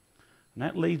 And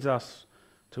that leads us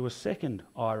to a second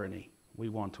irony we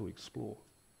want to explore.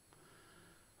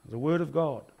 The word of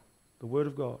God,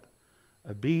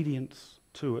 obedience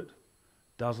to it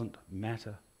doesn't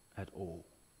matter at all.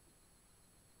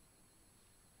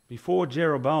 Before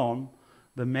Jeroboam,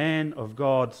 the man of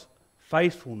God's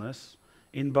faithfulness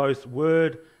in both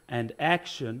word and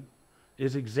action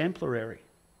is exemplary.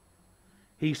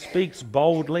 He speaks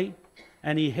boldly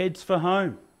and he heads for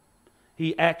home.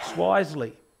 He acts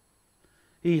wisely.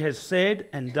 He has said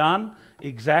and done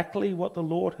exactly what the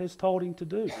Lord has told him to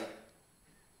do.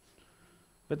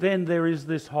 But then there is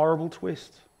this horrible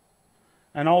twist.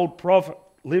 An old prophet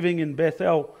living in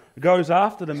Bethel goes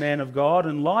after the man of God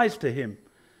and lies to him.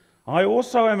 "I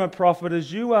also am a prophet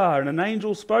as you are, and an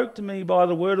angel spoke to me by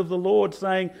the word of the Lord,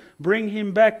 saying, Bring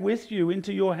him back with you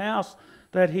into your house,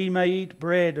 that he may eat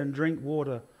bread and drink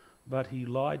water. But he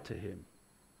lied to him.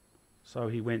 So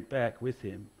he went back with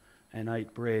him and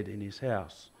ate bread in his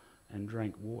house and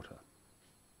drank water."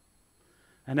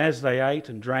 And as they ate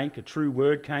and drank, a true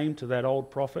word came to that old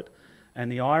prophet,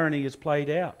 and the irony is played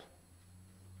out.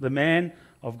 The man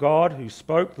of God who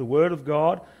spoke the word of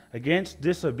God against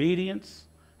disobedience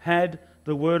had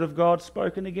the word of God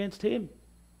spoken against him.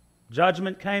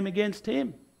 Judgment came against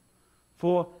him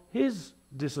for his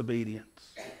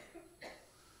disobedience.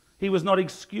 He was not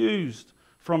excused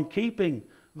from keeping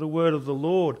the word of the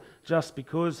Lord just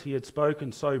because he had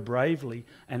spoken so bravely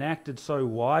and acted so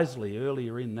wisely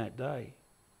earlier in that day.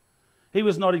 He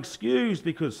was not excused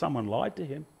because someone lied to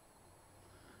him.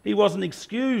 He wasn't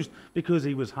excused because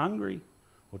he was hungry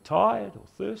or tired or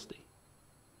thirsty.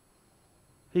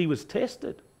 he was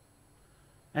tested,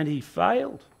 and he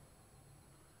failed,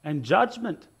 and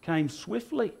judgment came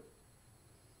swiftly.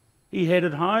 He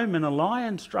headed home and a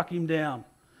lion struck him down.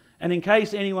 And in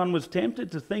case anyone was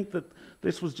tempted to think that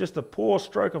this was just a poor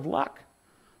stroke of luck,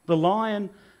 the lion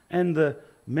and the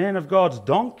man of God's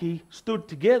donkey stood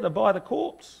together by the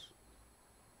corpse.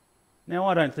 Now,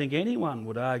 I don't think anyone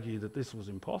would argue that this was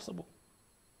impossible.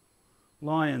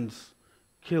 Lions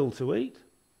kill to eat,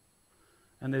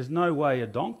 and there's no way a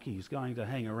donkey is going to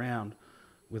hang around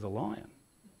with a lion.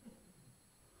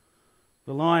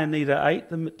 The lion neither ate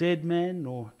the dead man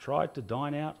nor tried to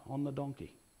dine out on the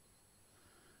donkey.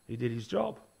 He did his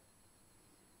job.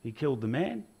 He killed the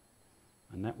man,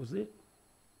 and that was it.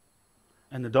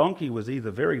 And the donkey was either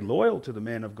very loyal to the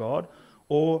man of God,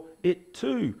 or it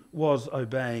too was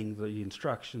obeying the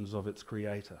instructions of its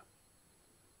creator.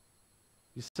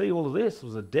 You see, all of this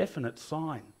was a definite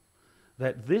sign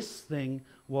that this thing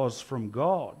was from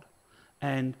God,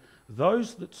 and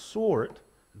those that saw it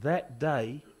that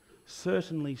day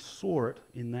certainly saw it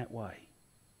in that way.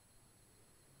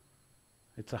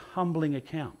 It's a humbling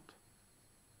account.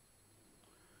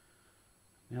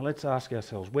 Now let's ask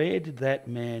ourselves, where did that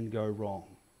man go wrong?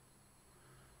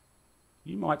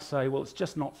 You might say, well, it's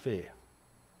just not fair.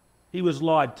 He was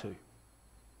lied to.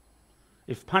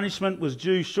 If punishment was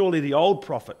due, surely the old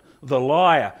prophet, the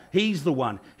liar, he's the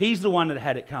one that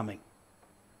had it coming.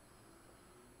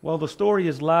 Well, the story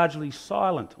is largely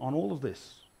silent on all of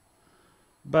this.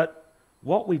 But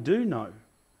what we do know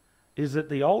is that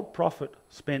the old prophet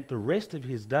spent the rest of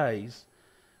his days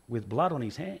with blood on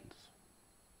his hands.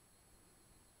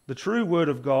 The true word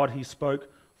of God he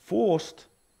spoke forced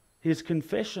his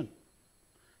confession.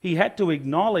 He had to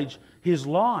acknowledge his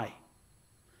lie,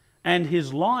 and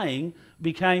his lying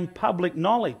became public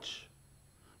knowledge.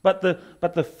 But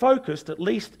the focus, at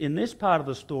least in this part of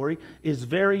the story, is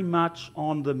very much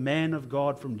on the man of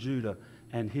God from Judah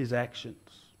and his actions.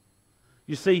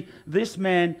 You see, this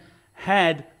man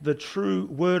had the true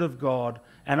word of God,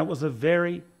 and it was a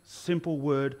very simple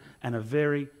word and a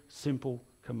very simple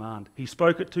command. He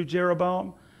spoke it to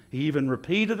Jeroboam. He even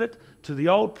repeated it to the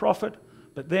old prophet,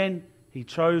 but then he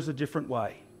chose a different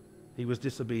way. He was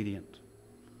disobedient.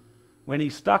 When he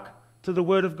stuck to the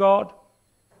word of God,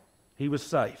 he was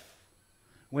safe.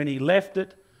 When he left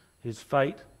it, his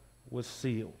fate was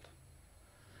sealed.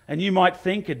 And you might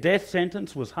think a death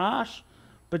sentence was harsh,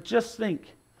 but just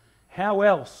think, how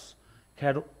else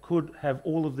could have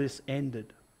all of this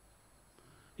ended?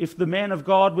 If the man of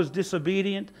God was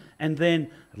disobedient and then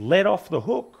let off the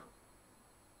hook,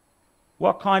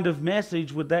 what kind of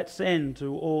message would that send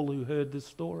to all who heard this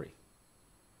story?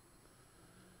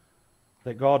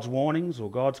 That God's warnings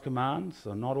or God's commands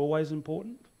are not always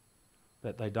important,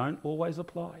 that they don't always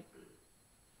apply,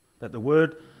 that the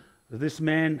word that this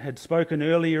man had spoken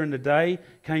earlier in the day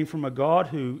came from a God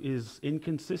who is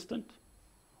inconsistent,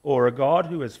 or a God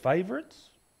who has favourites.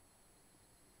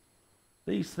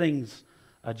 These things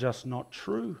are just not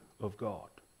true of God.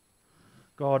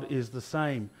 God is the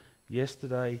same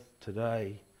yesterday,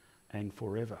 today, and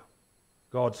forever.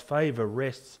 God's favour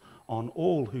rests on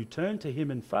all who turn to him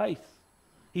in faith.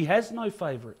 He has no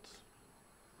favourites,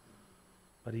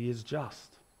 but he is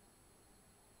just.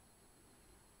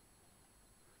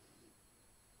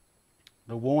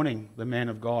 The warning the man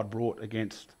of God brought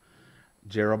against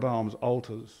Jeroboam's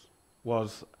altars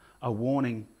was a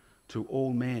warning to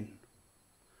all men.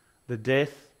 The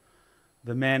death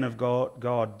the man of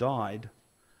God died,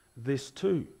 this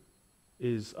too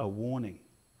is a warning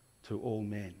to all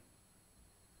men.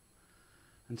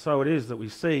 And so it is that we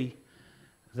see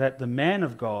that the man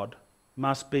of God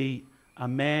must be a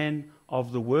man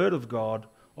of the word of God,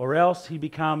 or else he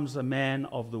becomes a man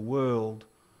of the world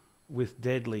with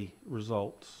deadly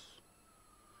results.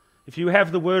 If you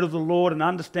have the word of the Lord and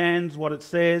understands what it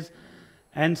says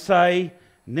and say,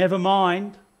 never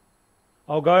mind,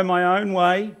 I'll go my own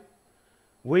way,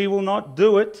 we will not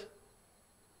do it,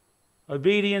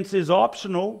 obedience is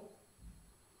optional,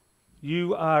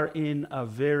 you are in a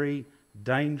very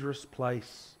dangerous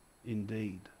place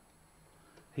indeed.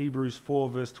 Hebrews 4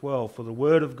 verse 12, for the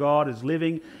word of God is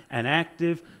living and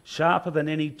active, sharper than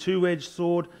any two-edged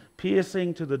sword,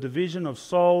 piercing to the division of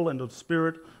soul and of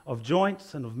spirit, of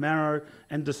joints and of marrow,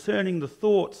 and discerning the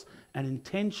thoughts and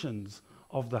intentions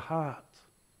of the heart.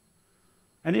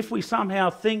 And if we somehow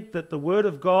think that the word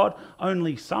of God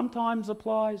only sometimes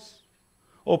applies,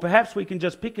 or perhaps we can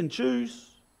just pick and choose,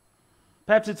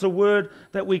 perhaps it's a word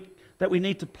that we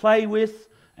need to play with,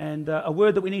 and a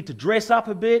word that we need to dress up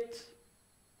a bit,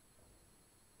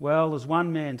 well, as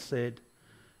one man said,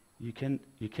 you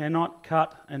cannot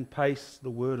cut and paste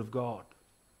the word of God.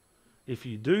 If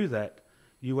you do that,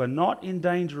 You are not in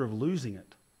danger of losing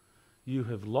it. You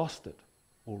have lost it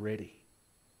already.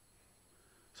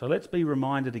 So let's be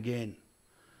reminded again.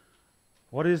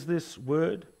 What is this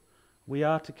word we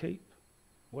are to keep?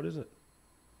 What is it?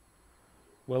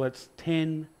 Well, it's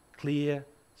 10 clear,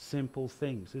 simple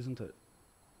things, isn't it?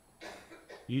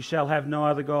 You shall have no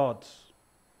other gods.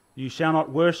 You shall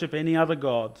not worship any other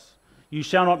gods. You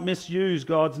shall not misuse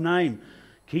God's name.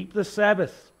 Keep the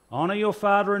Sabbath. Honour your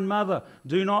father and mother.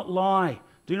 Do not lie.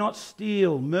 Do not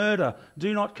steal, murder.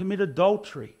 Do not commit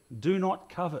adultery. Do not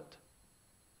covet.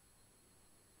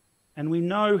 And we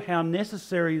know how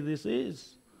necessary this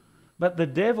is. But the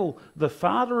devil, the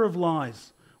father of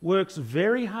lies, works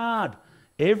very hard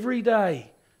every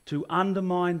day to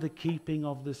undermine the keeping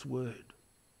of this word.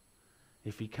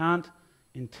 If he can't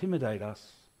intimidate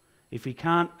us, if he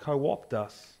can't co-opt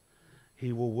us,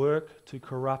 he will work to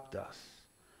corrupt us.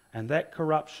 And that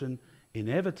corruption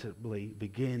inevitably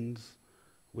begins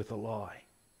with a lie.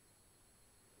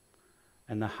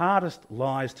 And the hardest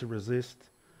lies to resist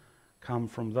come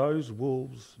from those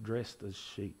wolves dressed as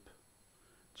sheep.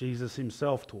 Jesus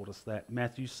himself taught us that.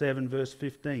 Matthew 7 verse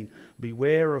 15.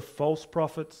 Beware of false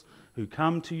prophets who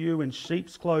come to you in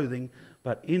sheep's clothing,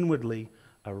 but inwardly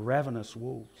are ravenous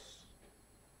wolves.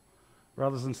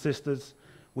 Brothers and sisters,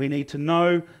 we need to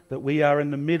know that we are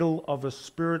in the middle of a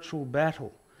spiritual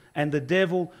battle, and the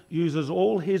devil uses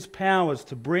all his powers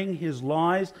to bring his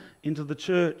lies into the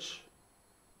church.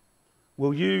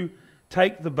 Will you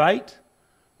take the bait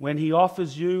when he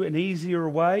offers you an easier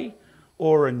way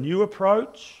or a new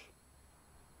approach?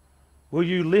 Will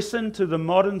you listen to the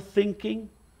modern thinking,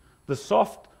 the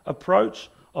soft approach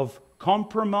of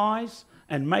compromise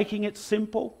and making it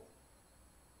simple?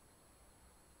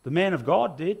 The man of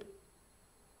God did.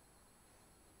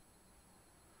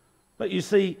 But you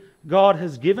see, God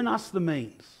has given us the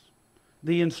means,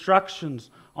 the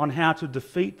instructions on how to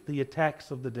defeat the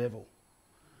attacks of the devil.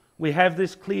 We have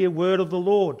this clear word of the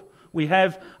Lord. We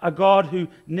have a God who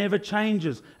never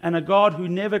changes and a God who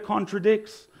never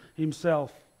contradicts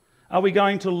himself. Are we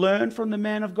going to learn from the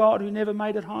man of God who never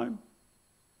made it home?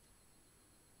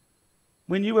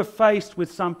 When you are faced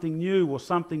with something new or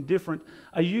something different,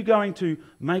 are you going to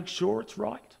make sure it's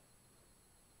right?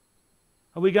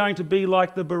 Are we going to be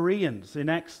like the Bereans in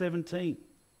Acts 17,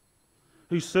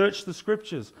 who searched the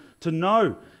Scriptures to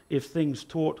know if things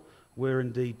taught were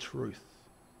indeed truth?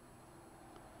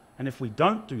 And if we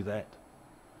don't do that,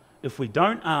 if we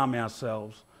don't arm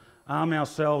ourselves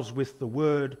with the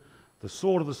Word, the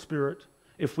sword of the Spirit,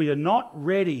 if we are not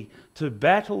ready to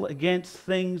battle against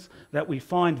things that we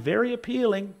find very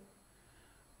appealing,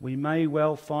 we may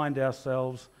well find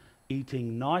ourselves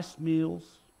eating nice meals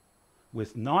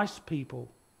with nice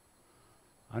people,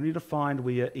 only to find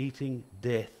we are eating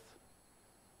death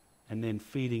and then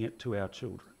feeding it to our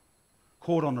children,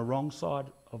 caught on the wrong side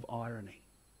of irony.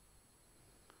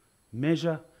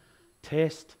 Measure,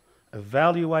 test,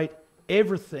 evaluate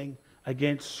everything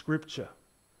against Scripture.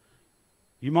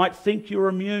 You might think you're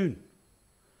immune,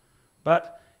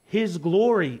 but His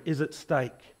glory is at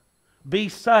stake. Be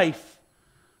safe.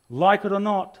 Like it or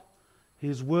not,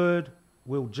 His word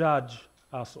will judge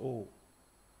us all.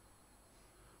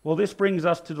 Well, this brings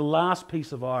us to the last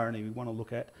piece of irony we want to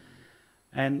look at,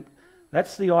 and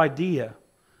that's the idea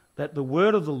that the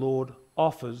word of the Lord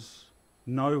offers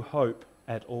no hope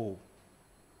at all.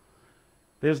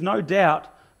 There's no doubt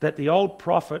that the old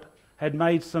prophet had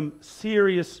made some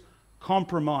serious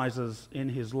compromises in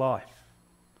his life.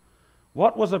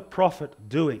 What was a prophet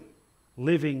doing,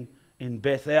 living in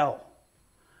Bethel?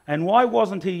 And why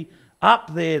wasn't he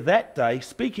up there that day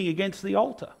speaking against the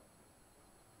altar?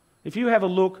 If you have a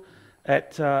look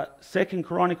at 2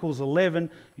 Chronicles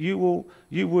 11, you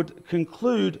would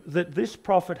conclude that this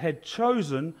prophet had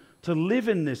chosen to live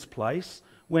in this place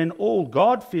when all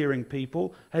God-fearing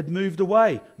people had moved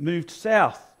away, moved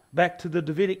south, back to the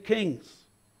Davidic kings.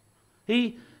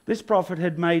 This prophet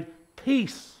had made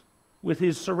peace with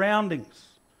his surroundings,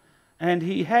 and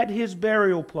he had his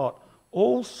burial plot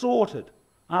all sorted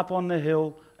up on the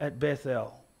hill at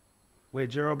Bethel, where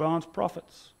Jeroboam's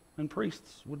prophets and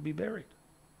priests would be buried.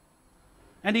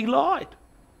 And he lied.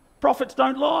 Prophets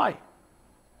don't lie.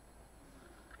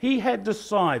 He had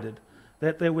decided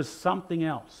that there was something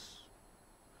else,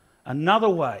 another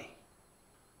way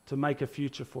to make a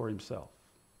future for himself.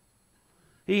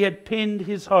 He had pinned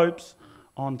his hopes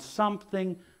on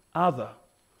something other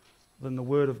than the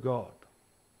Word of God.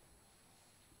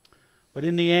 But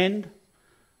in the end,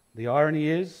 the irony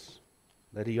is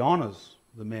that he honours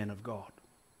the man of God.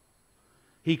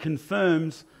 He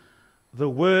confirms the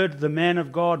word the man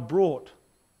of God brought,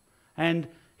 and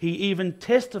he even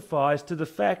testifies to the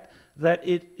fact that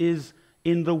it is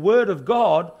in the Word of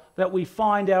God that we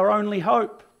find our only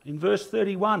hope. In verse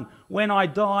 31, when I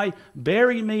die,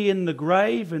 bury me in the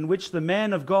grave in which the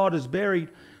man of God is buried.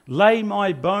 Lay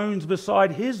my bones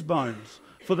beside his bones,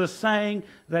 for the saying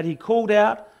that he called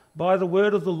out by the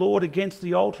word of the Lord against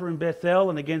the altar in Bethel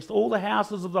and against all the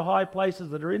houses of the high places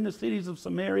that are in the cities of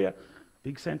Samaria,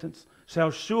 big sentence,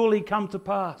 shall surely come to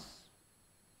pass.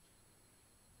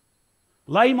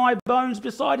 Lay my bones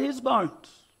beside his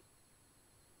bones.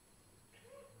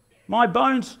 My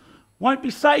bones won't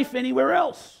be safe anywhere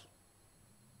else.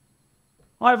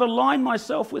 I have aligned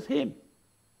myself with him.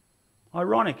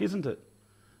 Ironic, isn't it,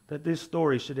 that this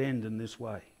story should end in this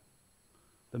way?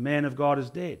 The man of God is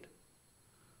dead,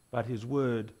 but his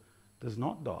word does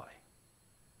not die.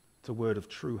 It's a word of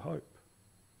true hope.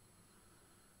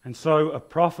 And so a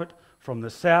prophet from the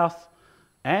south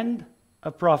and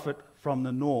a prophet from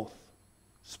the north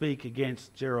speak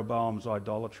against Jeroboam's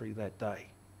idolatry that day.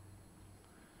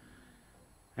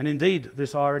 And indeed,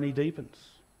 this irony deepens.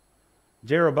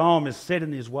 Jeroboam is set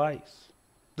in his ways.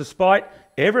 Despite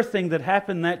everything that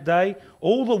happened that day,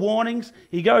 all the warnings,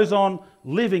 he goes on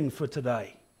living for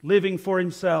today, living for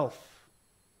himself.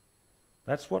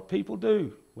 That's what people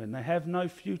do when they have no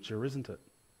future, isn't it?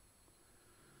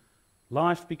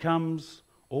 Life becomes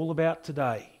all about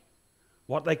today,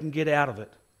 what they can get out of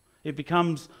it. It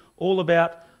becomes all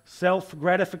about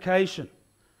self-gratification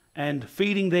and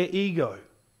feeding their ego.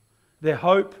 Their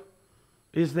hope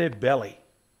is their belly.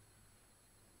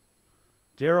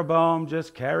 Jeroboam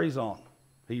just carries on.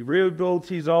 He rebuilds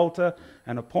his altar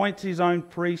and appoints his own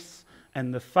priests,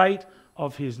 and the fate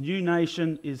of his new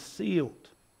nation is sealed.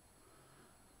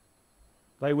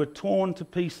 They were torn to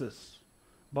pieces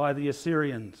by the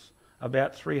Assyrians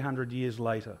about 300 years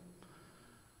later,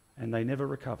 and they never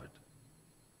recovered.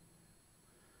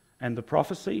 And the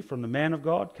prophecy from the man of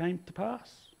God came to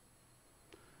pass.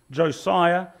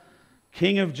 Josiah,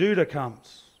 king of Judah,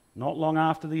 comes not long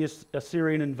after the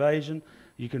Assyrian invasion.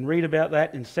 You can read about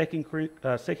that in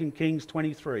 2 Kings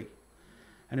 23.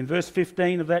 And in verse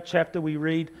 15 of that chapter we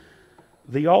read,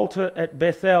 the altar at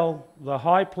Bethel, the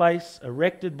high place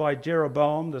erected by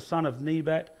Jeroboam, the son of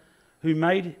Nebat, who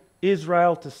made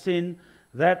Israel to sin,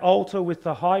 that altar with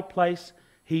the high place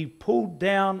he pulled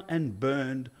down and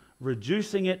burned,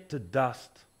 reducing it to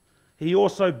dust. He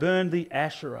also burned the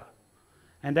Asherah.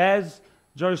 And as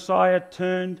Josiah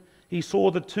turned, he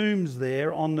saw the tombs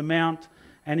there on the mount,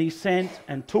 and he sent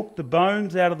and took the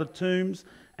bones out of the tombs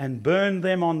and burned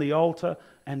them on the altar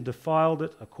and defiled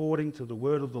it according to the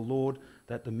word of the Lord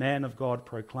that the man of God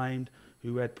proclaimed,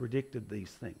 who had predicted these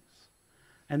things.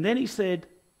 And then he said,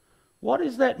 what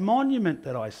is that monument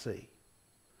that I see?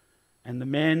 And the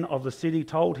men of the city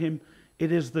told him,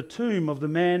 it is the tomb of the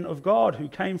man of God who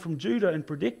came from Judah and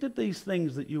predicted these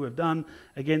things that you have done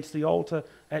against the altar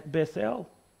at Bethel.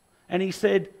 And he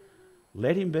said,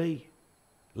 let him be.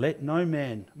 Let no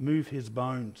man move his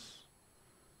bones.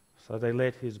 So they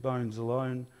let his bones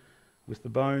alone with the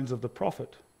bones of the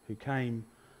prophet who came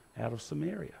out of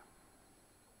Samaria.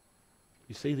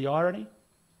 You see the irony?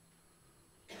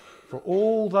 For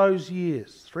all those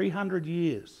years, 300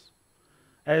 years,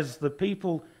 as the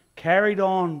people carried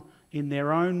on in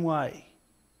their own way,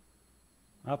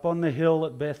 up on the hill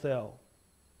at Bethel,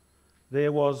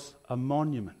 there was a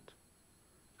monument,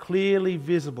 clearly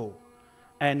visible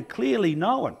and clearly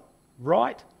known,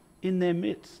 right in their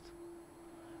midst.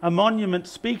 A monument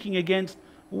speaking against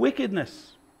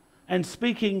wickedness and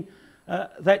speaking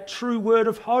that true word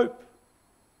of hope,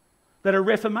 that a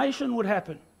reformation would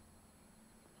happen,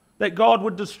 that God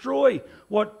would destroy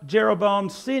what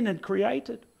Jeroboam's sin had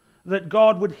created, that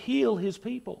God would heal his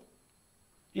people.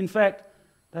 In fact,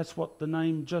 that's what the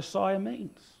name Josiah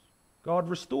means. God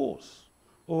restores,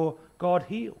 or God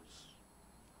heals.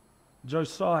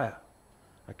 Josiah,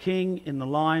 a king in the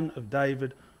line of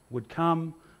David, would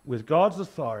come with God's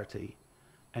authority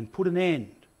and put an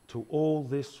end to all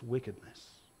this wickedness.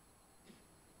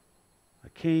 A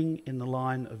king in the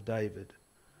line of David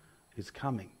is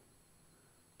coming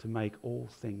to make all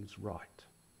things right.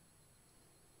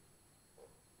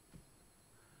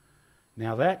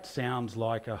 Now that sounds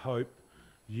like a hope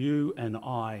you and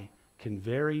I can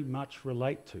very much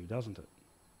relate to, doesn't it?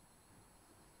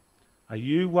 Are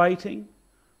you waiting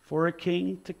for a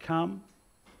king to come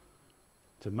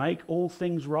to make all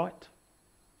things right?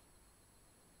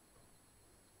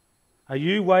 Are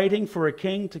you waiting for a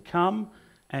king to come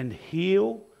and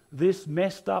heal this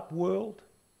messed up world?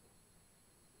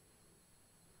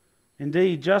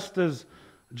 Indeed, just as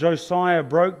Josiah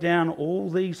broke down all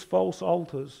these false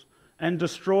altars and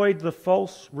destroyed the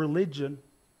false religion,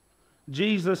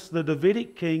 Jesus, the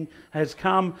Davidic king, has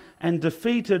come and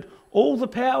defeated all the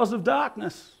powers of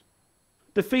darkness.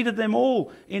 Defeated them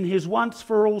all in his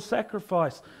once-for-all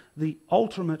sacrifice. The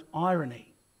ultimate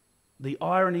irony. The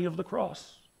irony of the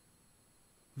cross.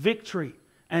 Victory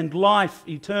and life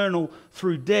eternal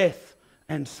through death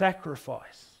and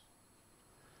sacrifice.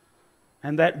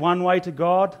 And that one way to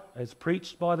God, as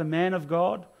preached by the man of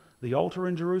God, the altar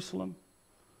in Jerusalem,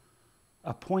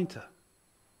 a pointer,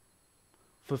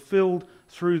 fulfilled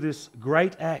through this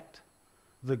great act,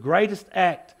 the greatest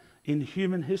act in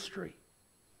human history,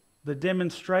 the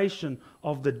demonstration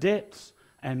of the depths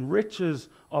and riches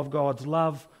of God's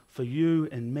love for you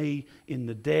and me in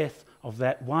the death of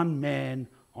that one man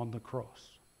on the cross.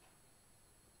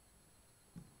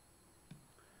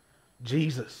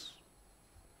 Jesus.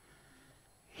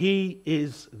 He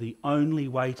is the only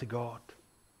way to God,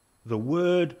 the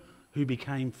Word who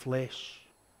became flesh.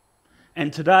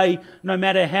 And today, no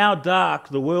matter how dark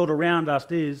the world around us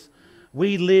is,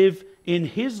 we live in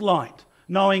His light,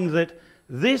 knowing that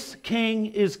this King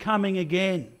is coming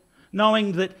again,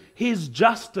 knowing that His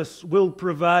justice will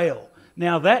prevail.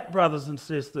 Now that, brothers and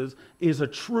sisters, is a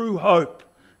true hope,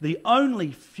 the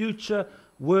only future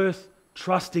worth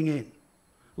trusting in.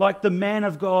 Like the man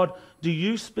of God, do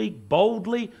you speak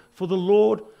boldly for the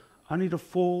Lord only to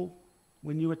fall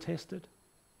when you are tested?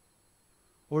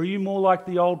 Or are you more like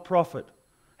the old prophet?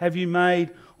 Have you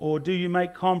made or do you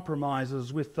make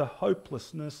compromises with the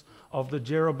hopelessness of the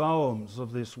Jeroboams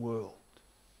of this world?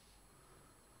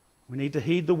 We need to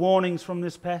heed the warnings from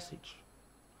this passage.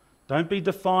 Don't be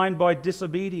defined by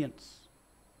disobedience.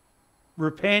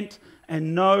 Repent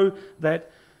and know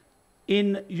that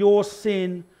in your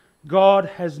sin, God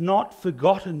has not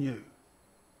forgotten you.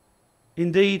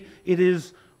 Indeed, it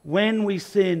is when we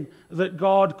sin that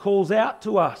God calls out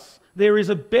to us. There is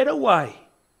a better way.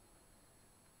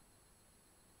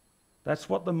 That's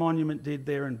what the monument did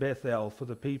there in Bethel for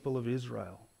the people of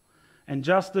Israel. And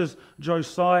just as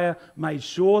Josiah made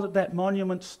sure that that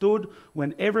monument stood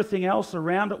when everything else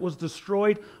around it was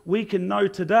destroyed, we can know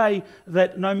today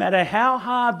that no matter how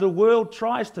hard the world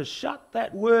tries to shut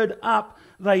that word up,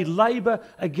 they labour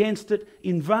against it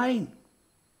in vain.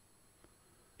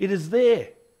 It is there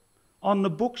on the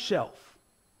bookshelf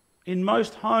in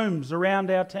most homes around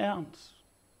our towns.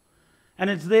 And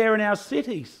it's there in our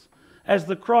cities as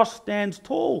the cross stands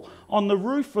tall on the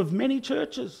roof of many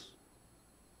churches.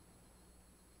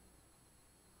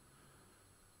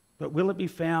 But will it be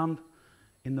found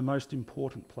in the most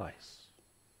important place?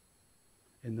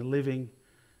 In the living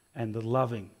and the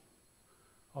loving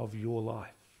of your life?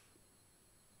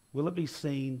 Will it be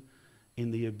seen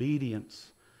in the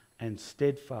obedience and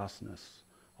steadfastness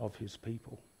of His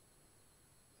people?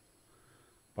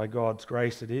 By God's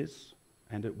grace it is,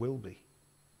 and it will be.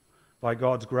 By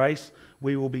God's grace,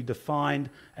 we will be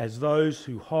defined as those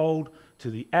who hold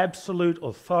to the absolute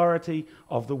authority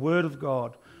of the Word of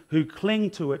God, who cling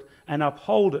to it and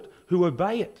uphold it, who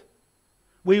obey it.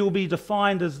 We will be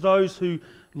defined as those who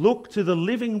look to the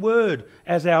living Word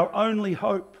as our only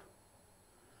hope.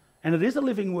 And it is a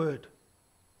living Word.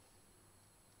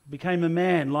 Became a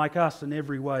man like us in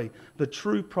every way, the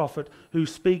true prophet who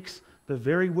speaks the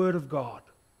very Word of God,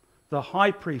 the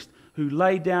high priest who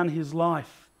laid down his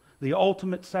life, the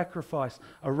ultimate sacrifice,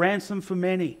 a ransom for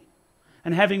many,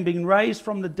 and having been raised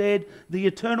from the dead, the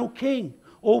eternal King.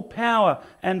 All power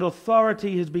and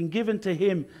authority has been given to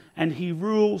Him, and He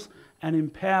rules and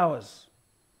empowers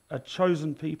a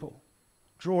chosen people,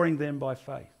 drawing them by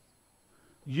faith,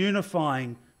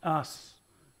 unifying us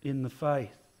in the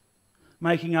faith,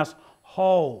 making us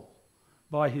whole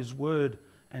by His Word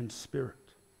and Spirit.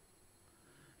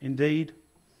 Indeed,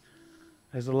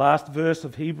 as the last verse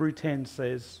of Hebrew 10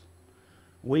 says,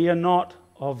 we are not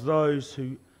of those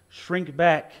who shrink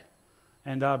back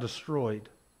and are destroyed,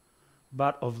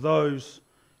 but of those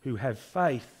who have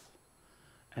faith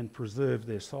and preserve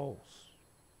their souls.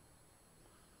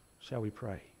 Shall we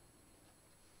pray?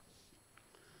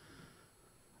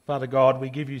 Father God, we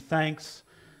give you thanks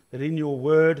that in your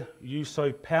word you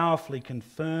so powerfully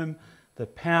confirm the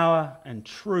power and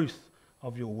truth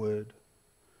of your word.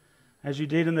 As you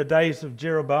did in the days of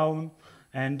Jeroboam,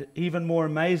 and even more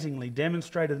amazingly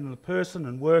demonstrated in the person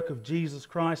and work of Jesus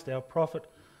Christ, our prophet,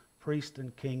 priest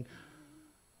and king,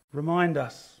 remind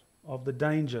us of the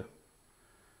danger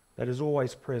that is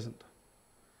always present.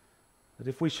 That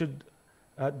if we should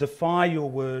defy your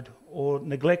word or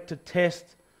neglect to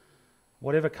test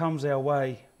whatever comes our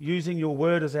way, using your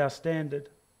word as our standard,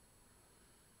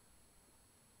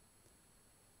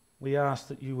 we ask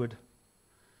that you would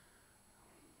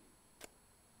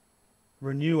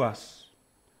renew us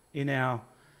in our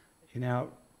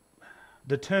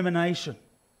determination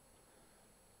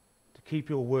to keep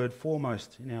your word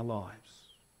foremost in our lives.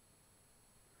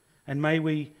 And may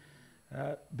we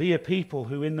be a people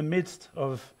who, in the midst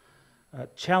of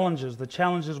challenges, the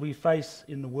challenges we face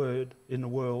in the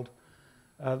world,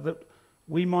 that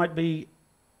we might be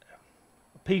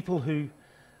people who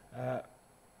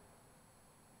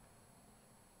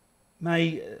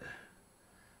may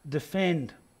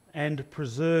defend and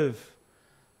preserve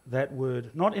that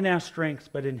word, not in our strength,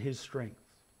 but in His strength.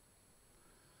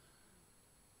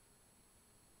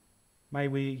 May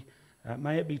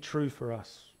it be true for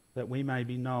us that we may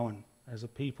be known as a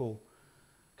people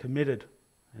committed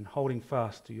and holding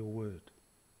fast to your word.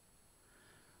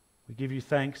 We give you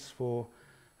thanks for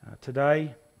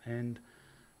today and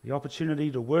the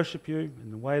opportunity to worship you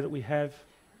in the way that we have,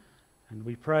 and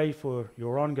we pray for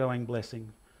your ongoing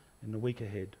blessing in the week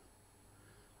ahead.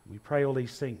 We pray all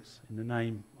these things in the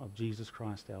name of Jesus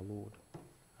Christ our Lord.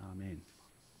 Amen.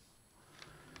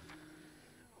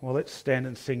 Well, let's stand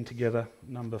and sing together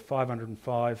number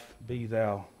 505, Be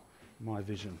Thou My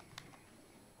Vision.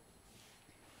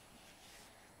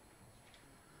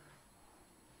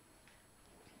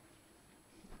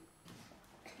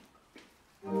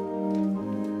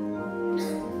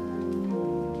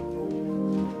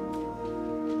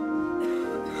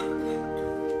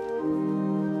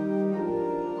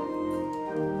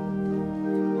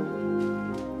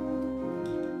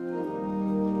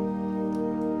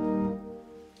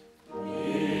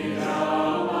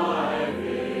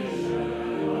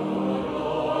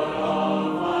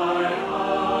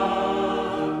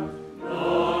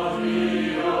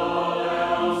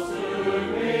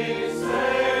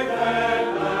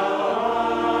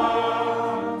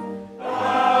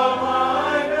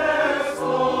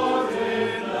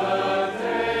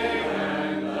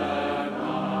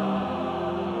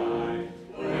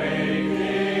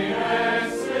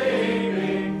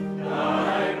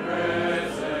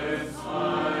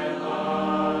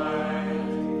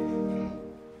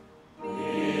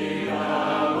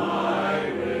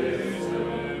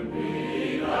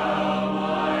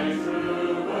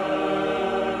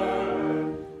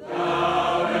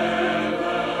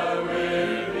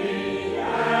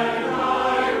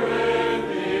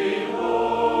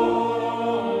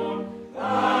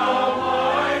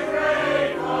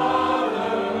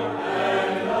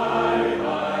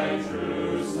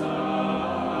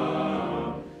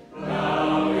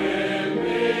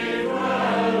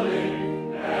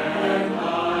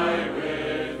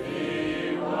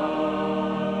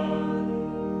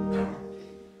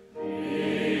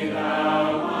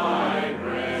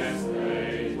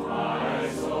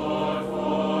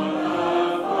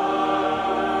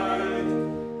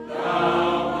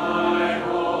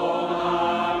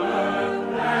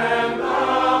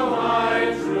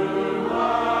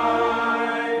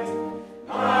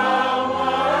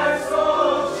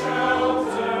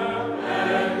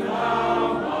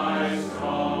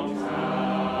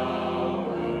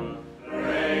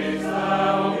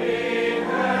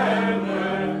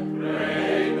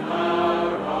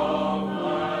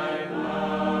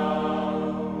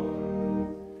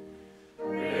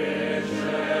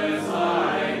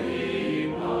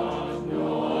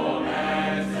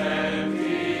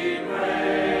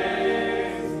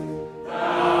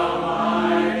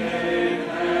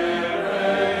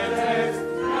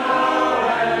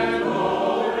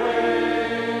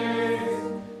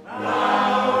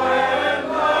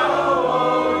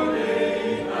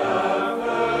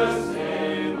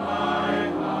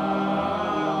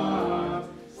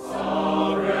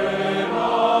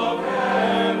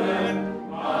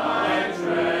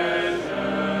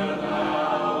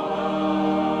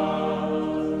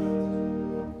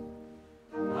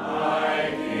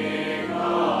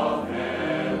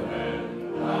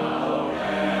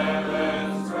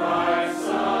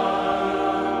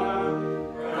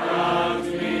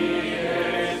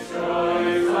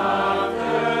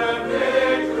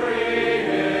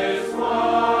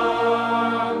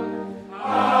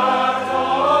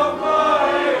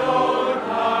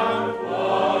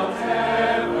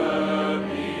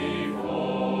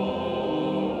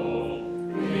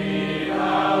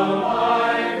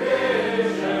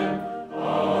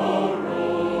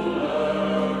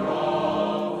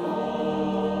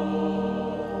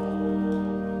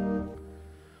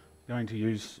 Going to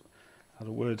use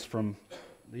the words from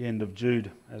the end of Jude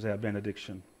as our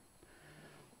benediction.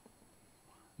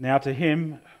 Now to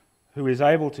Him who is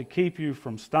able to keep you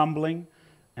from stumbling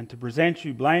and to present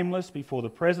you blameless before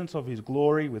the presence of His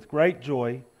glory with great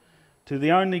joy, to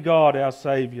the only God our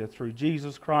Saviour, through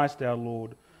Jesus Christ our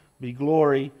Lord, be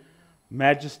glory,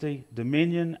 majesty,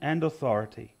 dominion and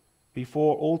authority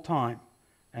before all time,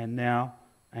 and now,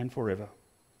 and forever.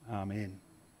 Amen.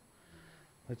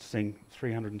 Let's sing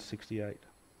 368.